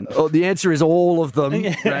Australian? Well, the answer is all of them,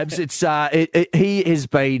 Rabs. He has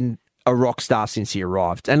been a rock star since he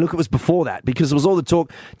arrived. And look, it was before that, because it was all the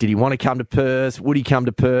talk. Did he want to come to Perth? Would he come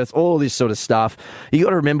to Perth? All this sort of stuff. You got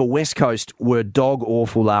to remember, West Coast were dog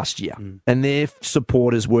awful last year, and their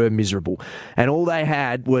supporters were miserable. And all they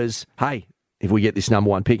had was, hey, if we get this number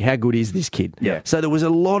 1 pick, how good is this kid? Yeah. So there was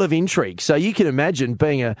a lot of intrigue. So you can imagine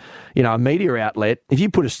being a media outlet, if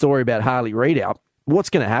you put a story about Harley Reid out, what's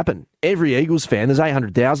going to happen? Every Eagles fan, there's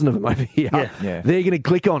 800,000 of them over here. Yeah. They're going to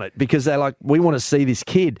click on it because they're like, we want to see this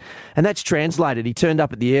kid. And that's translated. He turned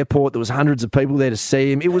up at the airport. There was hundreds of people there to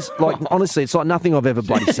see him. It was like, honestly, it's like nothing I've ever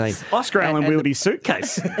bloody seen. Oscar Allen wheeled his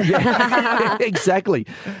suitcase. Yeah, exactly.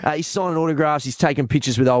 He's signing autographs. He's taking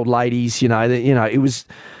pictures with old ladies.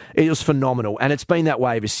 It was phenomenal, and it's been that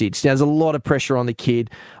way ever since. Now, there's a lot of pressure on the kid.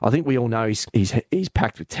 I think we all know he's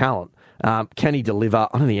packed with talent. Can he deliver?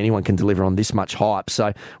 I don't think anyone can deliver on this much hype.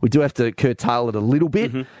 So we do have to curtail it a little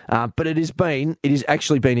bit. But it has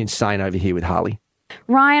actually been insane over here with Harley.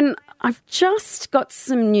 Ryan, I've just got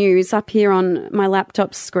some news up here on my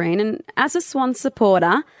laptop screen, and as a Swan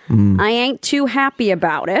supporter, I ain't too happy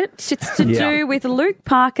about it. It's to do with Luke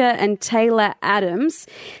Parker and Taylor Adams.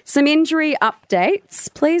 Some injury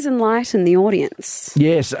updates. Please enlighten the audience.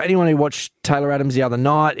 Yes, anyone who watched Taylor Adams the other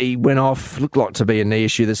night, he went off, looked like to be a knee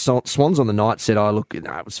issue. The Swans on the night said,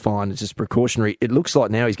 it was fine, it's just precautionary. It looks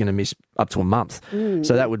like now he's going to miss up to a month.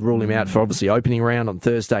 So that would rule him out for obviously opening round on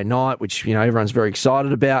Thursday night, which everyone's very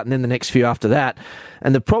excited about, and then the next few after that.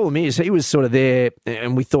 And the problem is he was sort of there,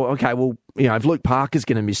 and we thought, okay, well, if Luke Parker's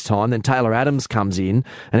going to miss time, then Taylor Adams comes in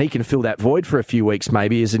and he can fill that void for a few weeks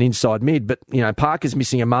maybe as an inside mid. But, Parker's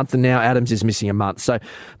missing a month and now Adams is missing a month. So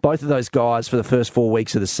both of those guys for the first 4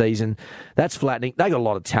 weeks of the season, that's flattening. They got a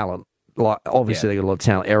lot of talent. Obviously, they got a lot of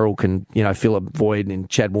talent. Errol can, fill a void, and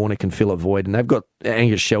Chad Warner can fill a void, and they've got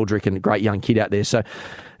Angus Sheldrick and a great young kid out there. So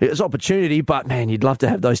it's opportunity, but man, you'd love to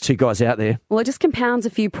have those two guys out there. Well, it just compounds a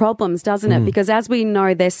few problems, doesn't it? Because as we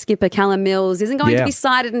know, their skipper Callum Mills isn't going to be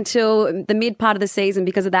sighted until the mid part of the season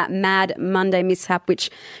because of that mad Monday mishap,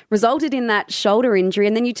 which resulted in that shoulder injury.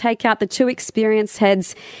 And then you take out the two experienced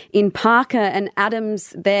heads in Parker and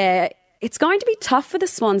Adams there. It's going to be tough for the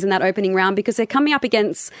Swans in that opening round because they're coming up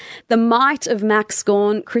against the might of Max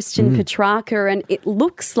Gawn, Christian Petrarca, and it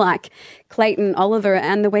looks like Clayton Oliver.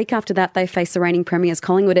 And the week after that, they face the reigning premiers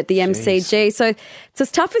Collingwood at the MCG. So it's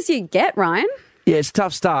as tough as you get, Ryan. Yeah, it's a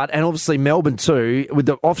tough start. And obviously Melbourne too, with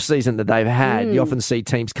the off-season that they've had, you often see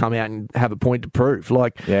teams come out and have a point to prove. So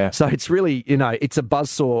it's really, it's a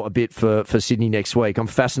buzzsaw a bit for Sydney next week. I'm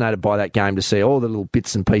fascinated by that game to see all the little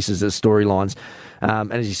bits and pieces of storylines.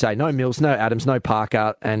 And as you say, no Mills, no Adams, no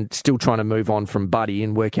Parker, and still trying to move on from Buddy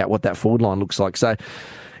and work out what that forward line looks like. So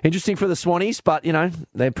interesting for the Swannies, but,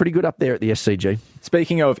 they're pretty good up there at the SCG.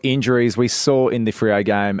 Speaking of injuries, we saw in the Freo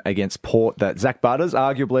game against Port that Zach Butters,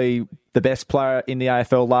 arguably the best player in the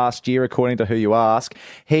AFL last year, according to who you ask,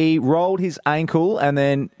 he rolled his ankle, and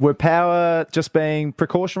then were Power just being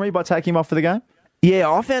precautionary by taking him off for the game?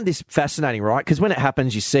 Yeah, I found this fascinating, right? Because when it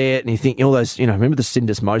happens, you see it and you think, all those, remember the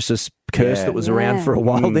syndesmosis curse that was around for a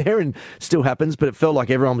while there and still happens, but it felt like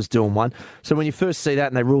everyone was doing one. So when you first see that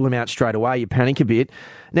and they rule him out straight away, you panic a bit.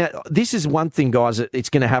 Now, this is one thing, guys, that it's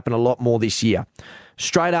going to happen a lot more this year.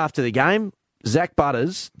 Straight after the game, Zach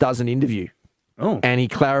Butters does an interview. And he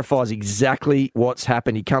clarifies exactly what's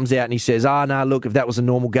happened. He comes out and he says, no, look, if that was a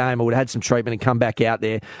normal game, I would have had some treatment and come back out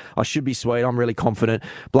there. I should be sweet. I'm really confident,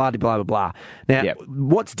 blah, blah, blah, blah. Now,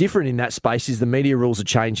 what's different in that space is the media rules are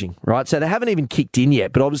changing, right? So they haven't even kicked in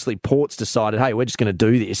yet, but obviously Port's decided, hey, we're just going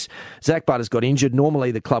to do this. Zach Butters got injured. Normally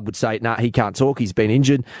the club would say, he can't talk. He's been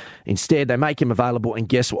injured. Instead, they make him available, and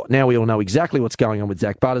guess what? Now we all know exactly what's going on with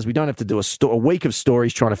Zach Butters. We don't have to do a week of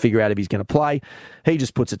stories trying to figure out if he's going to play. He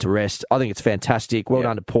just puts it to rest. I think it's fantastic. Well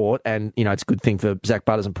done to Port, and it's a good thing for Zach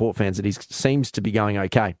Butters and Port fans that he seems to be going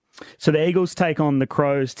okay. So the Eagles take on the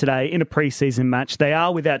Crows today in a pre-season match. They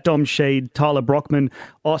are without Dom Sheed, Tyler Brockman,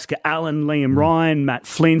 Oscar Allen, Liam Ryan, Matt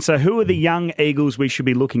Flynn. So who are the young Eagles we should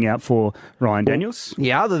be looking out for, Ryan Daniels?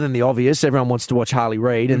 Yeah, other than the obvious, everyone wants to watch Harley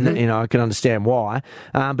Reid, and I can understand why.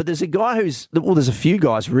 But there's a guy there's a few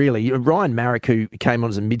guys really. Ryan Marrick, who came on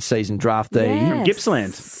as a mid-season draftee from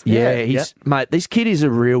Gippsland. Mate, this kid is a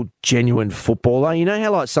real genuine footballer. You know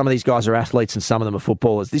how some of these guys are athletes and some of them are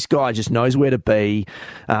footballers. This guy just knows where to be.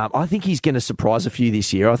 I think he's going to surprise a few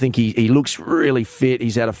this year. I think he looks really fit.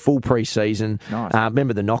 He's had a full pre-season. Nice.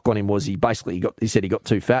 Remember the knock on him was he said he got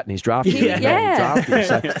too fat in his draft. So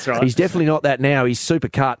that's right. He's definitely not that now. He's super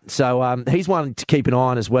cut. So he's one to keep an eye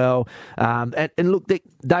on as well. And look,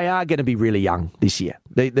 they are going to be really young this year.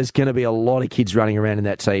 There's going to be a lot of kids running around in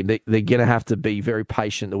that team. They're going to have to be very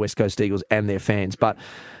patient, the West Coast Eagles and their fans. But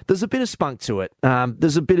there's a bit of spunk to it.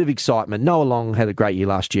 There's a bit of excitement. Noah Long had a great year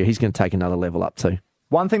last year. He's going to take another level up too.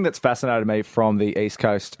 One thing that's fascinated me from the East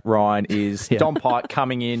Coast, Ryan, is Don Pike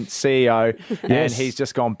coming in, CEO, and he's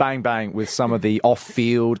just gone bang, bang with some of the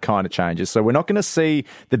off-field kind of changes. So we're not going to see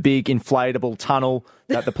the big inflatable tunnel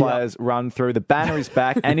that the players run through. The banner is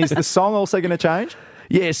back. And is the song also going to change?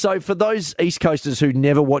 Yeah, so for those East Coasters who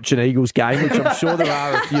never watch an Eagles game, which I'm sure there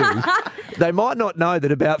are a few, they might not know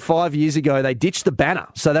that about 5 years ago they ditched the banner.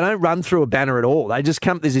 So they don't run through a banner at all. They just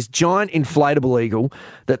come, there's this giant inflatable eagle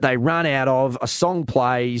that they run out of. A song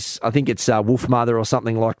plays, I think it's Wolf Mother or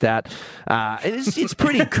something like that. It's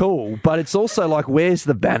pretty cool, but it's also like, where's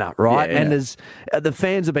the banner, right? Yeah. And there's the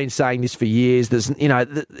fans have been saying this for years. There's,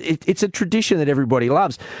 it's a tradition that everybody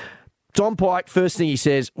loves. Tom Pike, first thing he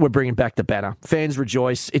says, we're bringing back the banner. Fans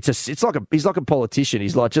rejoice. He's like a politician.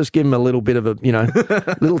 He's like, just give him a little bit of a,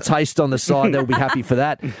 little taste on the side. They'll be happy for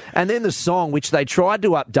that. And then the song, which they tried to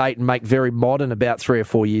update and make very modern about 3 or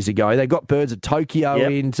 4 years ago. They got Birds of Tokyo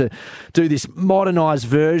in to do this modernised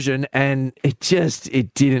version, and it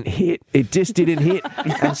didn't hit. It just didn't hit.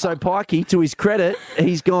 And so Pikey, to his credit,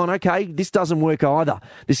 he's gone, okay, this doesn't work either.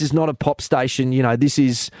 This is not a pop station. This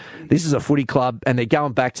is a footy club, and they're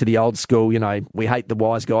going back to the old school, we hate the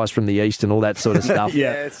wise guys from the east and all that sort of stuff.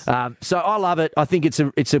 Yes. So I love it. I think it's a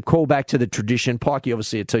callback to the tradition. Pikey,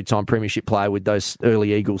 obviously a 2-time premiership player with those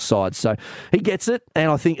early Eagles sides, so he gets it, and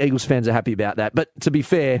I think Eagles fans are happy about that. But to be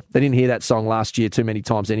fair, they didn't hear that song last year too many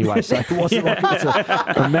times anyway, so it wasn't like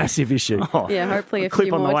it's a massive issue. Yeah, hopefully a few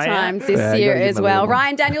more times this year as well.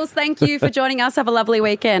 Ryan Daniels, thank you for joining us. Have a lovely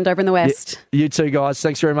weekend over in the West. You too, guys.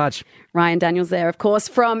 Thanks very much. Ryan Daniels there, of course,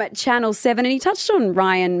 from Channel 7. And he touched on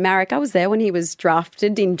Ryan Marrick. I was there when he was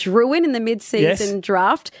drafted in Druin in the mid-season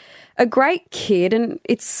draft. A great kid, and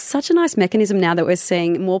it's such a nice mechanism now that we're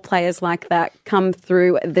seeing more players like that come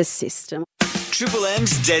through the system. Triple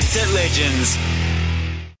M's Dead Set Legends.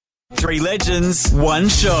 3 legends, 1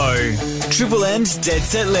 show. Triple M's Dead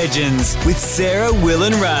Set Legends with Sarah, Will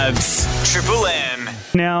and Rabs. Triple M.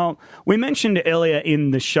 Now, we mentioned earlier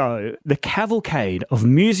in the show the cavalcade of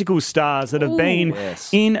musical stars that have been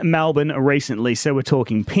in Melbourne recently. So we're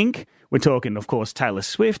talking Pink. We're talking, of course, Taylor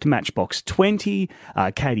Swift, Matchbox 20,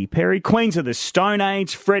 Katy Perry, Queens of the Stone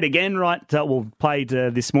Age, Fred again, played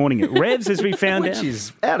this morning at Revs, as we found out. Which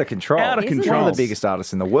is out of control. Out of control. One of the biggest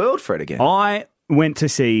artists in the world, Fred again. I went to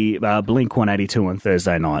see Blink-182 on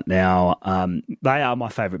Thursday night. Now, they are my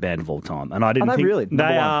favourite band of all time. And I didn't think really?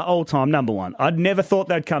 They are all-time number one. I'd never thought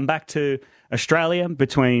they'd come back to Australia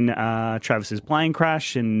between Travis's plane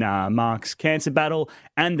crash and Mark's cancer battle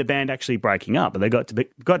and the band actually breaking up. But they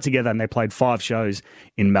got together and they played 5 shows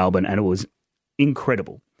in Melbourne, and it was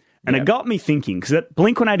incredible. And it got me thinking, because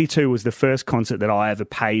Blink-182 was the first concert that I ever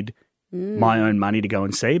paid my own money to go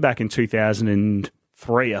and see back in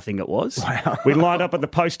 2003, I think it was. Wow. We lined up at the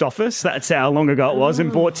post office. That's how long ago it was,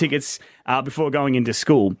 and bought tickets before going into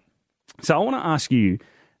school. So I want to ask you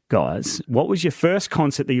guys, what was your first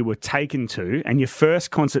concert that you were taken to and your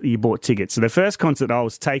first concert that you bought tickets? So the first concert I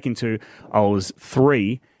was taken to, I was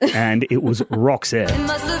 3, and it was Roxette.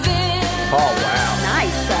 Oh, wow.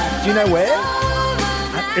 Nice. Do you know where?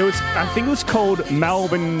 I think it was called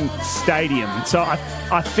Melbourne Stadium. So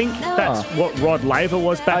I think that's what Rod Laver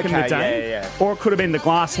was back in the day. Yeah. Or it could have been the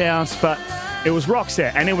Glass House, but it was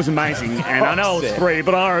Roxette, and it was amazing. And I know I was 3,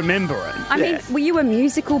 but I remember it. I mean, were you a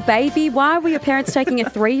musical baby? Why were your parents taking a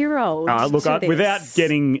 3-year-old? Without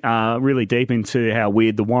getting really deep into how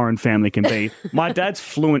weird the Warren family can be, my dad's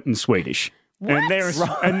fluent in Swedish. What?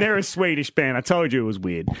 And they're a Swedish band. I told you it was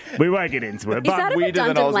weird. We won't get into it. Is that a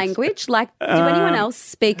redundant language? Like, do anyone else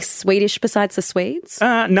speak Swedish besides the Swedes?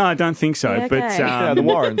 No, I don't think so. Yeah, okay. But the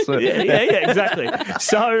Warrens. yeah, exactly.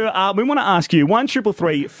 So we want to ask you,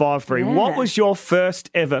 1-333-533. Yeah. What was your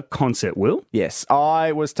first ever concert, Will? Yes,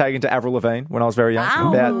 I was taken to Avril Lavigne when I was very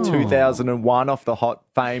young, about 2001, off the hot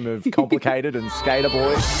fame of Complicated and Skater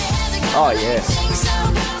Boy. Oh, yes.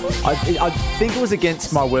 I think it was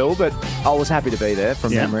against my will, but I was happy to be there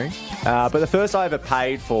from memory. But the first I ever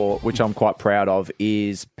paid for, which I'm quite proud of,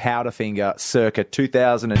 is Powderfinger circa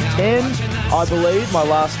 2010, I believe, my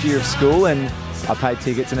last year of school, and I paid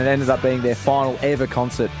tickets, and it ended up being their final ever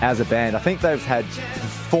concert as a band. I think they've had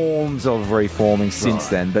forms of reforming since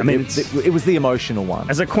then, but it was the emotional one.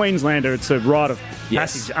 As a Queenslander, it's a rite of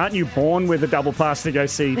passage. Aren't you born with a double pass to go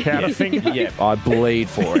see Powderfinger? Yeah, I bleed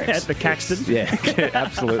for it. At the Caxton? Yeah,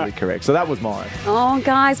 absolutely correct. So that was mine. Oh,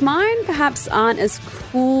 guys, mine perhaps aren't as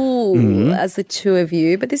cool as the two of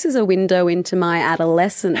you, but this is a window into my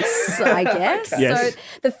adolescence, I guess. Yes. So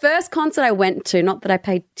the first concert I went to, not that I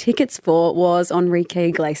paid tickets for, was Enrique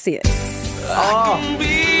Iglesias.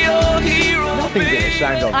 Nothing to be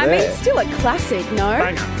ashamed of I there. mean, still a classic, no?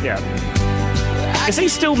 Bang on, yeah. Is he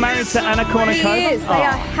still married to Anna Kournikova? He is. They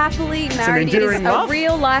are happily married. It is enduring a love.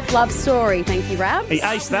 real-life love story. Thank you, Rabs. He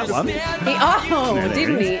aced that one.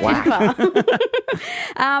 Didn't he? Wow.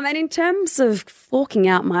 And in terms of forking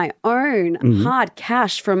out my own hard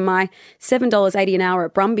cash from my $7.80 an hour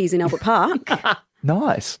at Brumbies in Albert Park,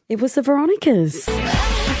 Nice. it was the Veronicas.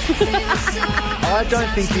 I don't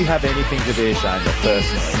think you have anything to be ashamed of,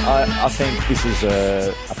 personally. I think this is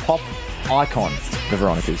a pop icon, the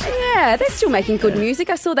Veronicas. Yeah, they're still making good music.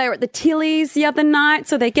 I saw they were at the Tillies the other night,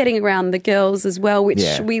 so they're getting around the girls as well, which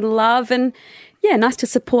we love. And yeah, nice to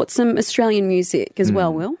support some Australian music as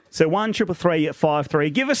well, Will. So 133353.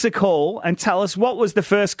 Give us a call and tell us what was the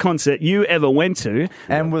first concert you ever went to.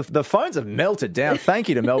 And with the phones have melted down. Thank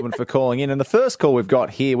you to Melbourne for calling in. And the first call we've got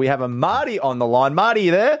here, we have a Marty on the line. Marty,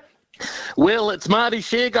 you there? Will, it's Marty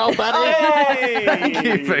Sheargold, buddy. Hey! Thank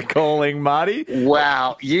you for calling, Marty.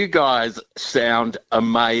 Wow, you guys sound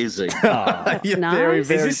amazing. You're nice. very,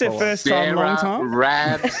 very Is this your first time, long time?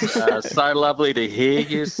 Rabs, so lovely to hear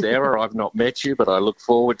you. Sarah, I've not met you, but I look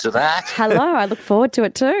forward to that. Hello, I look forward to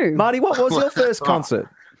it too. Marty, what was your first concert?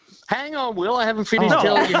 Hang on, Will. I haven't finished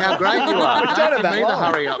telling you how great you are. We've done it that You need to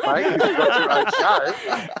long. hurry up, mate. You've got your own show.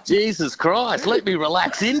 Jesus Christ, let me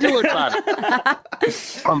relax into it, bud.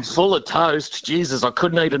 I'm full of toast. Jesus, I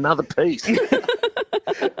couldn't eat another piece.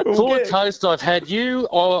 Full of toast. I've had you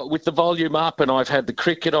with the volume up, and I've had the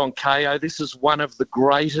cricket on KO. This is one of the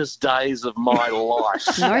greatest days of my life.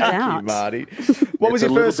 No Thank doubt. you, Marty. What was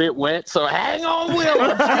It's your a first? little bit wet, so hang on, Will.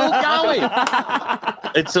 I'm still going.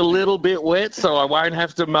 It's a little bit wet, so I won't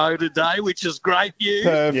have to mow today, which is great news.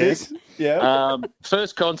 Perfect. Yeah.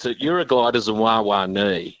 First concert, Eurogliders and Wah Wah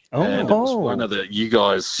Nee. Oh. And it was one of the, you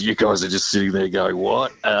guys are just sitting there going,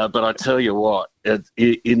 what? But I tell you what,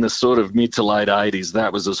 in the sort of mid to late 80s,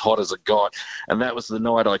 that was as hot as it got. And that was the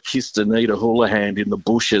night I kissed Anita Houlihan in the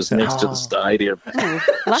bushes next to the stadium.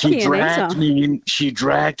 Lucky Anita. She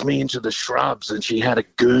dragged me into the shrubs, and she had a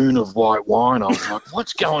goon of white wine. I was like,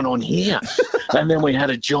 what's going on here? And then we had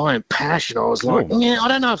a giant passion. I was like, yeah, I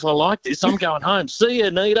don't know if I like this. I'm going home. See you,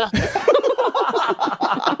 Anita.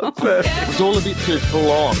 It was all a bit too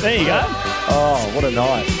full on. There you go. Oh, what a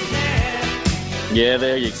night. Yeah,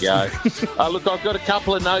 there you go. Look, I've got a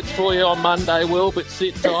couple of notes for you on Monday, Will, but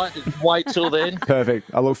sit tight and wait till then. Perfect.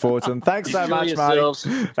 I look forward to them. Thanks so Enjoy much, yourselves.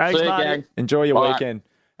 Marty. Thanks, See you, Marty. gang. Enjoy your Bye. weekend.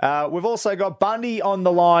 We've also got Bundy on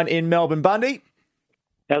the line in Melbourne. Bundy?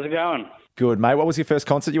 How's it going? Good, mate. What was your first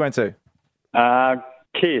concert you went to?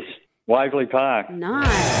 Kiss, Waverley Park.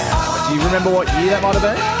 Nice. Do you remember what year that might have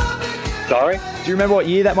been? Sorry? Do you remember what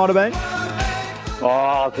year that might have been?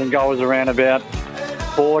 Oh, I think I was around about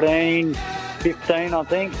 14, 15, I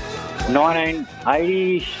think.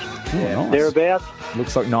 1980s, nice. thereabouts.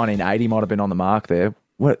 Looks like 1980 might have been on the mark there.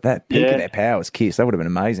 What that peak of their powers, Kiss. That would have been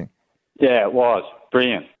amazing. Yeah, it was.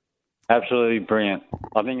 Brilliant. Absolutely brilliant.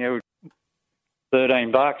 I think it was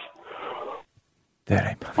 $13. 13 bucks.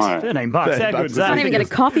 Right. $13. How good is I that? can't even get a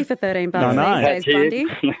coffee for $13 No, no. these days, Bundy.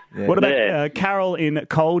 Yeah. What about Carol in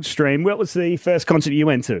Coldstream? What was the first concert you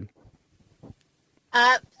went to?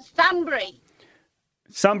 Sunbury.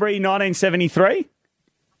 Sunbury, 1973?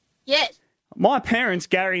 Yes. My parents,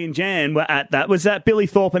 Gary and Jan, were at that. Was that Billy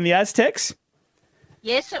Thorpe and the Aztecs?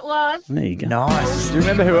 Yes, it was. There you go. Nice. Do you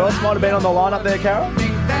remember who else might have been on the lineup there, Carol? Maybe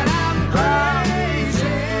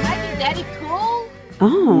Daddy Cool.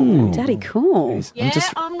 Oh, Daddy Cool. Yeah,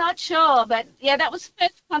 I'm not sure. But, yeah, that was the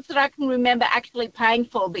first concert I can remember actually paying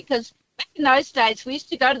for, because back in those days we used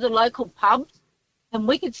to go to the local pubs and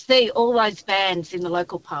we could see all those bands in the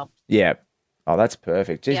local pub. Yeah. Oh, that's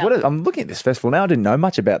perfect. Jeez, Yeah. I'm looking at this festival now. I didn't know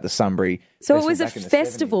much about the Sunbury. So it festival was a back in the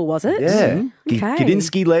festival, was it? 70s. Yeah. Okay.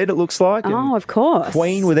 Gadinsky led, it looks like. and Oh, of course.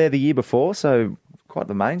 Queen were there the year before, so quite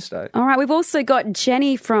the mainstay. All right, we've also got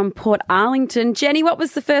Jenny from Port Arlington. Jenny, what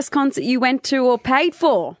was the first concert you went to or paid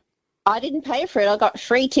for? I didn't pay for it. I got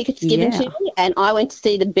free tickets given to me, and I went to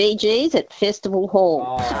see the Bee Gees at Festival Hall.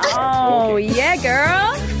 Oh, yeah,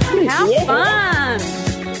 girl. How Yeah. fun.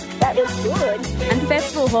 That was good. And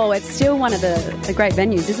Festival Hall, it's still one of the great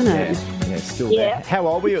venues, isn't it? Yeah, still Yeah. there. How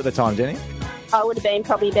old were you at the time, Jenny? I would have been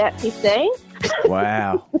probably about 15.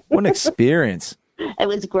 Wow. What an experience. It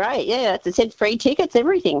was great, yeah. As I said, free tickets,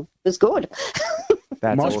 everything. It was good.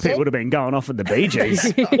 That's Mosh awesome. pit would have been going off at the Bee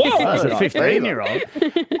Gees. Yeah. As a 15-year-old.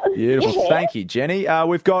 Beautiful. Yeah. Thank you, Jenny.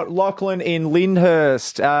 We've got Lachlan in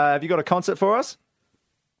Lyndhurst. Have you got a concert for us?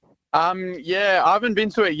 Yeah, I haven't been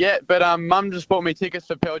to it yet, but Mum just bought me tickets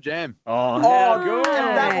for Pearl Jam. Oh, good.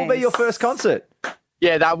 And that will be your first concert.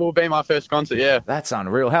 Yeah, that will be my first concert, yeah. That's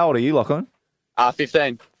unreal. How old are you, Lachlan?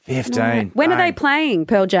 15. 15. When are they playing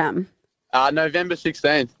Pearl Jam? November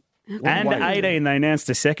 16th. And 18, they announced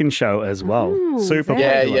a second show as well. Super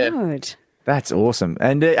very popular. Good. That's awesome.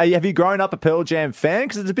 And have you grown up a Pearl Jam fan?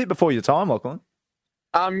 Because it's a bit before your time, Lachlan.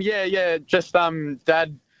 Yeah. Just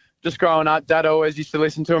Dad, just growing up, Dad always used to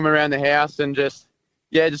listen to him around the house, and just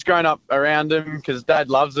growing up around him because Dad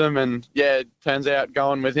loves him, and it turns out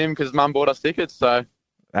going with him because Mum bought us tickets. So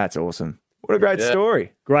That's awesome. What a great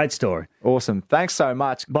story. Great story. Awesome. Thanks so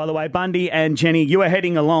much. By the way, Bundy and Jenny, you are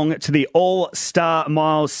heading along to the All-Star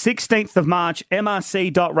Miles, 16th of March,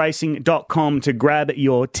 mrc.racing.com to grab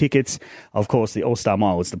your tickets. Of course, the All-Star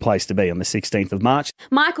Mile is the place to be on the 16th of March.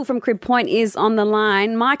 Michael from Crib Point is on the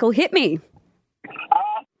line. Michael, hit me.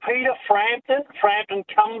 Peter Frampton. Frampton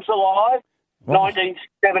Comes Alive.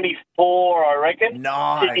 1974, I reckon.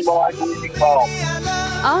 Nice. Sydney Live Music Bowl.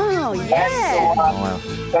 Oh, yeah.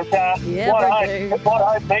 But Yeah, what I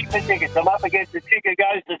I hope beat the tickets. I'm up against the chick who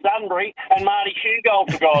goes to Sunbury and Marty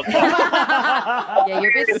Shoegold, for God's sake. Yeah,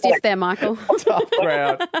 you're a bit stiff there, Michael. Tough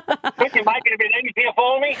crowd. Could you make it a bit easier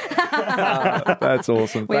for me? That's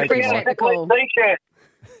awesome. We Thank you, appreciate Mike. the call. T-shirt.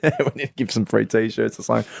 We need to give some free T-shirts or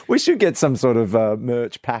something. We should get some sort of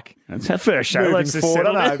merch pack. That's our first show. Moving Let's just forward.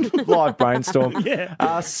 settle I don't know, live brainstorm.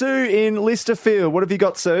 Yeah. Sue in Listerfield. What have you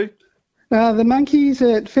got, Sue? The Monkeys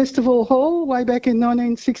at Festival Hall way back in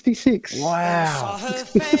 1966. Wow.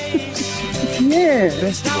 Yeah.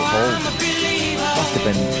 Festival Hall. Must have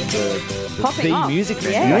been Popping the off. music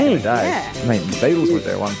venue Yeah. back in the day. Yeah. I mean, the Beatles were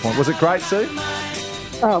there at one point. Was it great, Sue?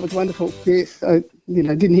 Oh, it was wonderful. Yes, I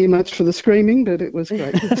didn't hear much for the screaming, but it was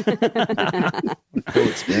great. Cool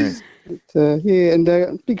experience.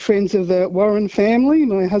 Big friends of the Warren family.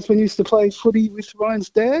 My husband used to play footy with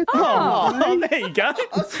Ryan's dad. Oh, there you go.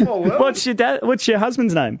 What's your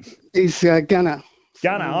husband's name? He's Gunnar.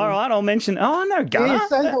 Gunnar. All right, I'll mention. Oh, no, Gunnar. Yeah,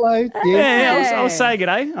 say hello. Yeah, I'll say good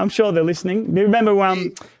day. I'm sure they're listening. Do you remember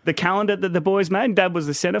the calendar that the boys made? Dad was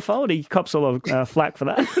the centrefold. He cops a lot of flack for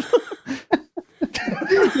that.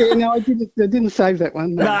 Yeah, no, I didn't save that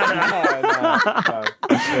one. No.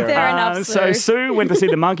 Fair enough, Sue. So Sue went to see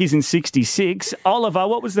the Monkeys in 66. Oliver,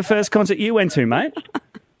 what was the first concert you went to, mate?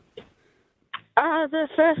 The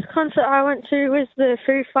first concert I went to was the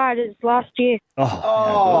Foo Fighters last year.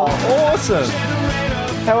 Oh, awesome.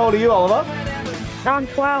 How old are you, Oliver? I'm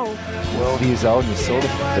 12. 12 years old and you saw the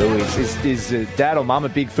Phillies. Is Dad or Mum a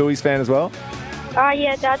big Phillies fan as well?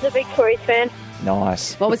 Yeah, Dad's a big Tories fan.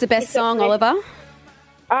 Nice. What was the best song, Oliver?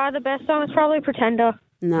 The best song is probably Pretender.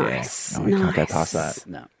 Nice. No, we can't go past that.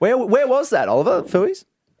 No. Where was that, Oliver? Phillies?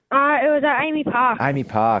 It was at Amy Park. Amy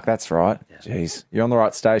Park, that's right. Jeez, you're on the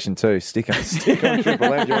right station too. Stick on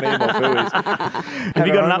Triple M. Do you want any more Phillies? Have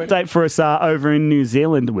you got an update for us over in New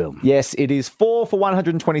Zealand, Will? Yes, it is 4 for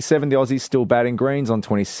 127. The Aussies still batting. Green's on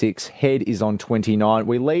 26. Head is on 29.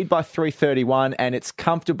 We lead by 331, and it's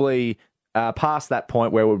comfortably past that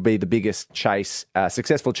point where it would be the biggest chase,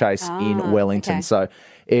 successful chase in Wellington. Okay. So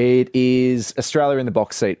it is Australia in the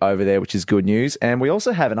box seat over there, which is good news. And we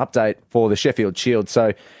also have an update for the Sheffield Shield.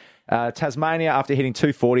 So Tasmania, after hitting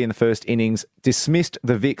 240 in the first innings, dismissed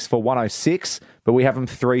the Vicks for 106, but we have them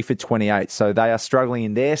 3 for 28. So they are struggling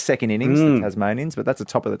in their second innings, the Tasmanians, but that's a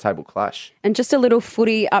top-of-the-table clash. And just a little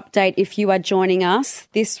footy update if you are joining us.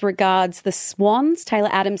 This regards the Swans. Taylor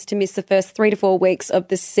Adams to miss the first 3 to 4 weeks of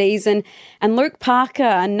the season. And Luke Parker,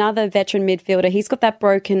 another veteran midfielder, he's got that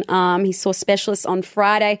broken arm. He saw specialists on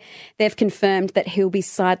Friday. They've confirmed that he'll be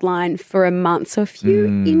sidelined for a month. So a few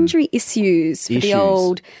injury issues for the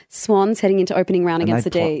old Swans heading into opening round against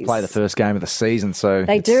the D's. Play the first game of the season, so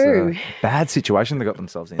they do. Bad situation they got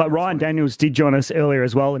themselves in. But Ryan Daniels did join us earlier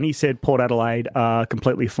as well, and he said Port Adelaide are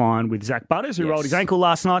completely fine with Zach Butters, who rolled his ankle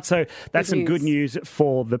last night. So that's some good news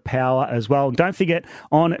for the Power as well. And don't forget,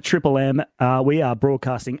 on Triple M, we are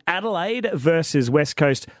broadcasting Adelaide versus West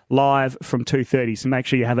Coast live from 2:30. So make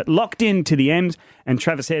sure you have it locked in to the M's. And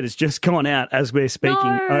Travis Head has just gone out as we're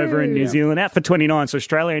speaking over in New Zealand, out for 29. So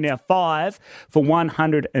Australia are now 5 for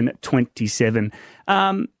 127.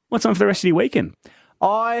 What's on for the rest of your weekend?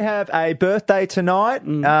 I have a birthday tonight,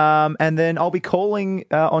 and then I'll be calling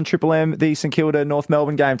on Triple M the St Kilda North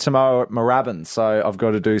Melbourne game tomorrow at Moorabbin. So I've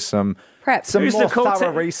got to do some prep, some Who's more the call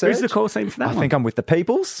thorough research. Who's the call team for that I one? think I'm with the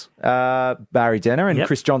Peoples, Barry Denner, and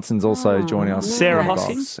Chris Johnson's also joining us. Sarah Boss.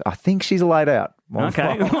 Hoskins? I think she's laid out. Okay.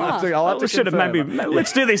 I'll have to should have maybe. confirm.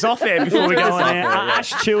 Let's do this off air before we go on air. Yeah. Ash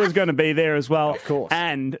Chew is going to be there as well. Of course.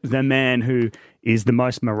 And the man who is the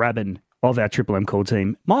most Moorabbin of our Triple M call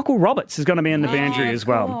team, Michael Roberts, is going to be in the boundary as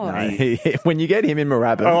well. No, when you get him in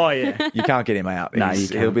Moorabbin, you can't get him out. No, you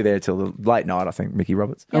He'll be there till the late night, I think, Mickey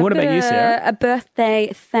Roberts. And what about you, Sarah? A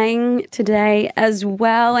birthday thing today as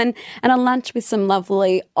well, and a lunch with some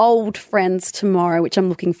lovely old friends tomorrow, which I'm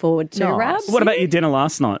looking forward to. Rabs? What about your dinner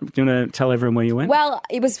last night? Do you want to tell everyone where you went? Well,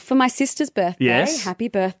 it was for my sister's birthday. Yes. Happy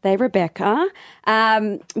birthday, Rebecca.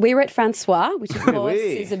 We were at Francois, which of course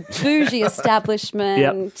is a bougie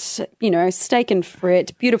establishment. You know, steak and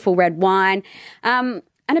frit, beautiful red wine, and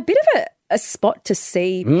a bit of a spot to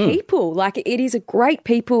see people. Like, it is a great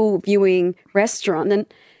people viewing restaurant. And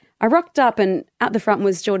I rocked up and out the front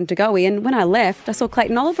was Jordan Tagoe, and when I left, I saw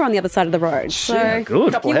Clayton Oliver on the other side of the road. So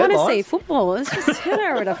good. if you want to see footballers, just head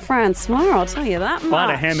over to France tomorrow, I'll tell you that much. I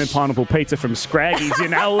had a ham and pineapple pizza from Scraggy's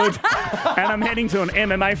in Elwood, and I'm heading to an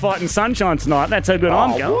MMA fight in Sunshine tonight. That's how good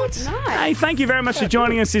I'm going. Nice. Hey, thank you very much for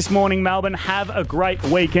joining us this morning, Melbourne. Have a great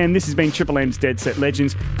weekend. This has been Triple M's Dead Set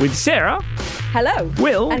Legends with Sarah. Hello.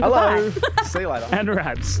 Will. And Hello. goodbye. See you later. And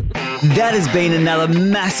Rabs. That has been another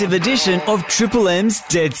massive edition of Triple M's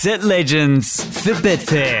Dead Set Legends for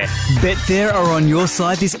Betfair. Betfair are on your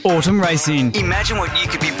side this autumn racing. Imagine what you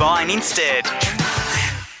could be buying instead.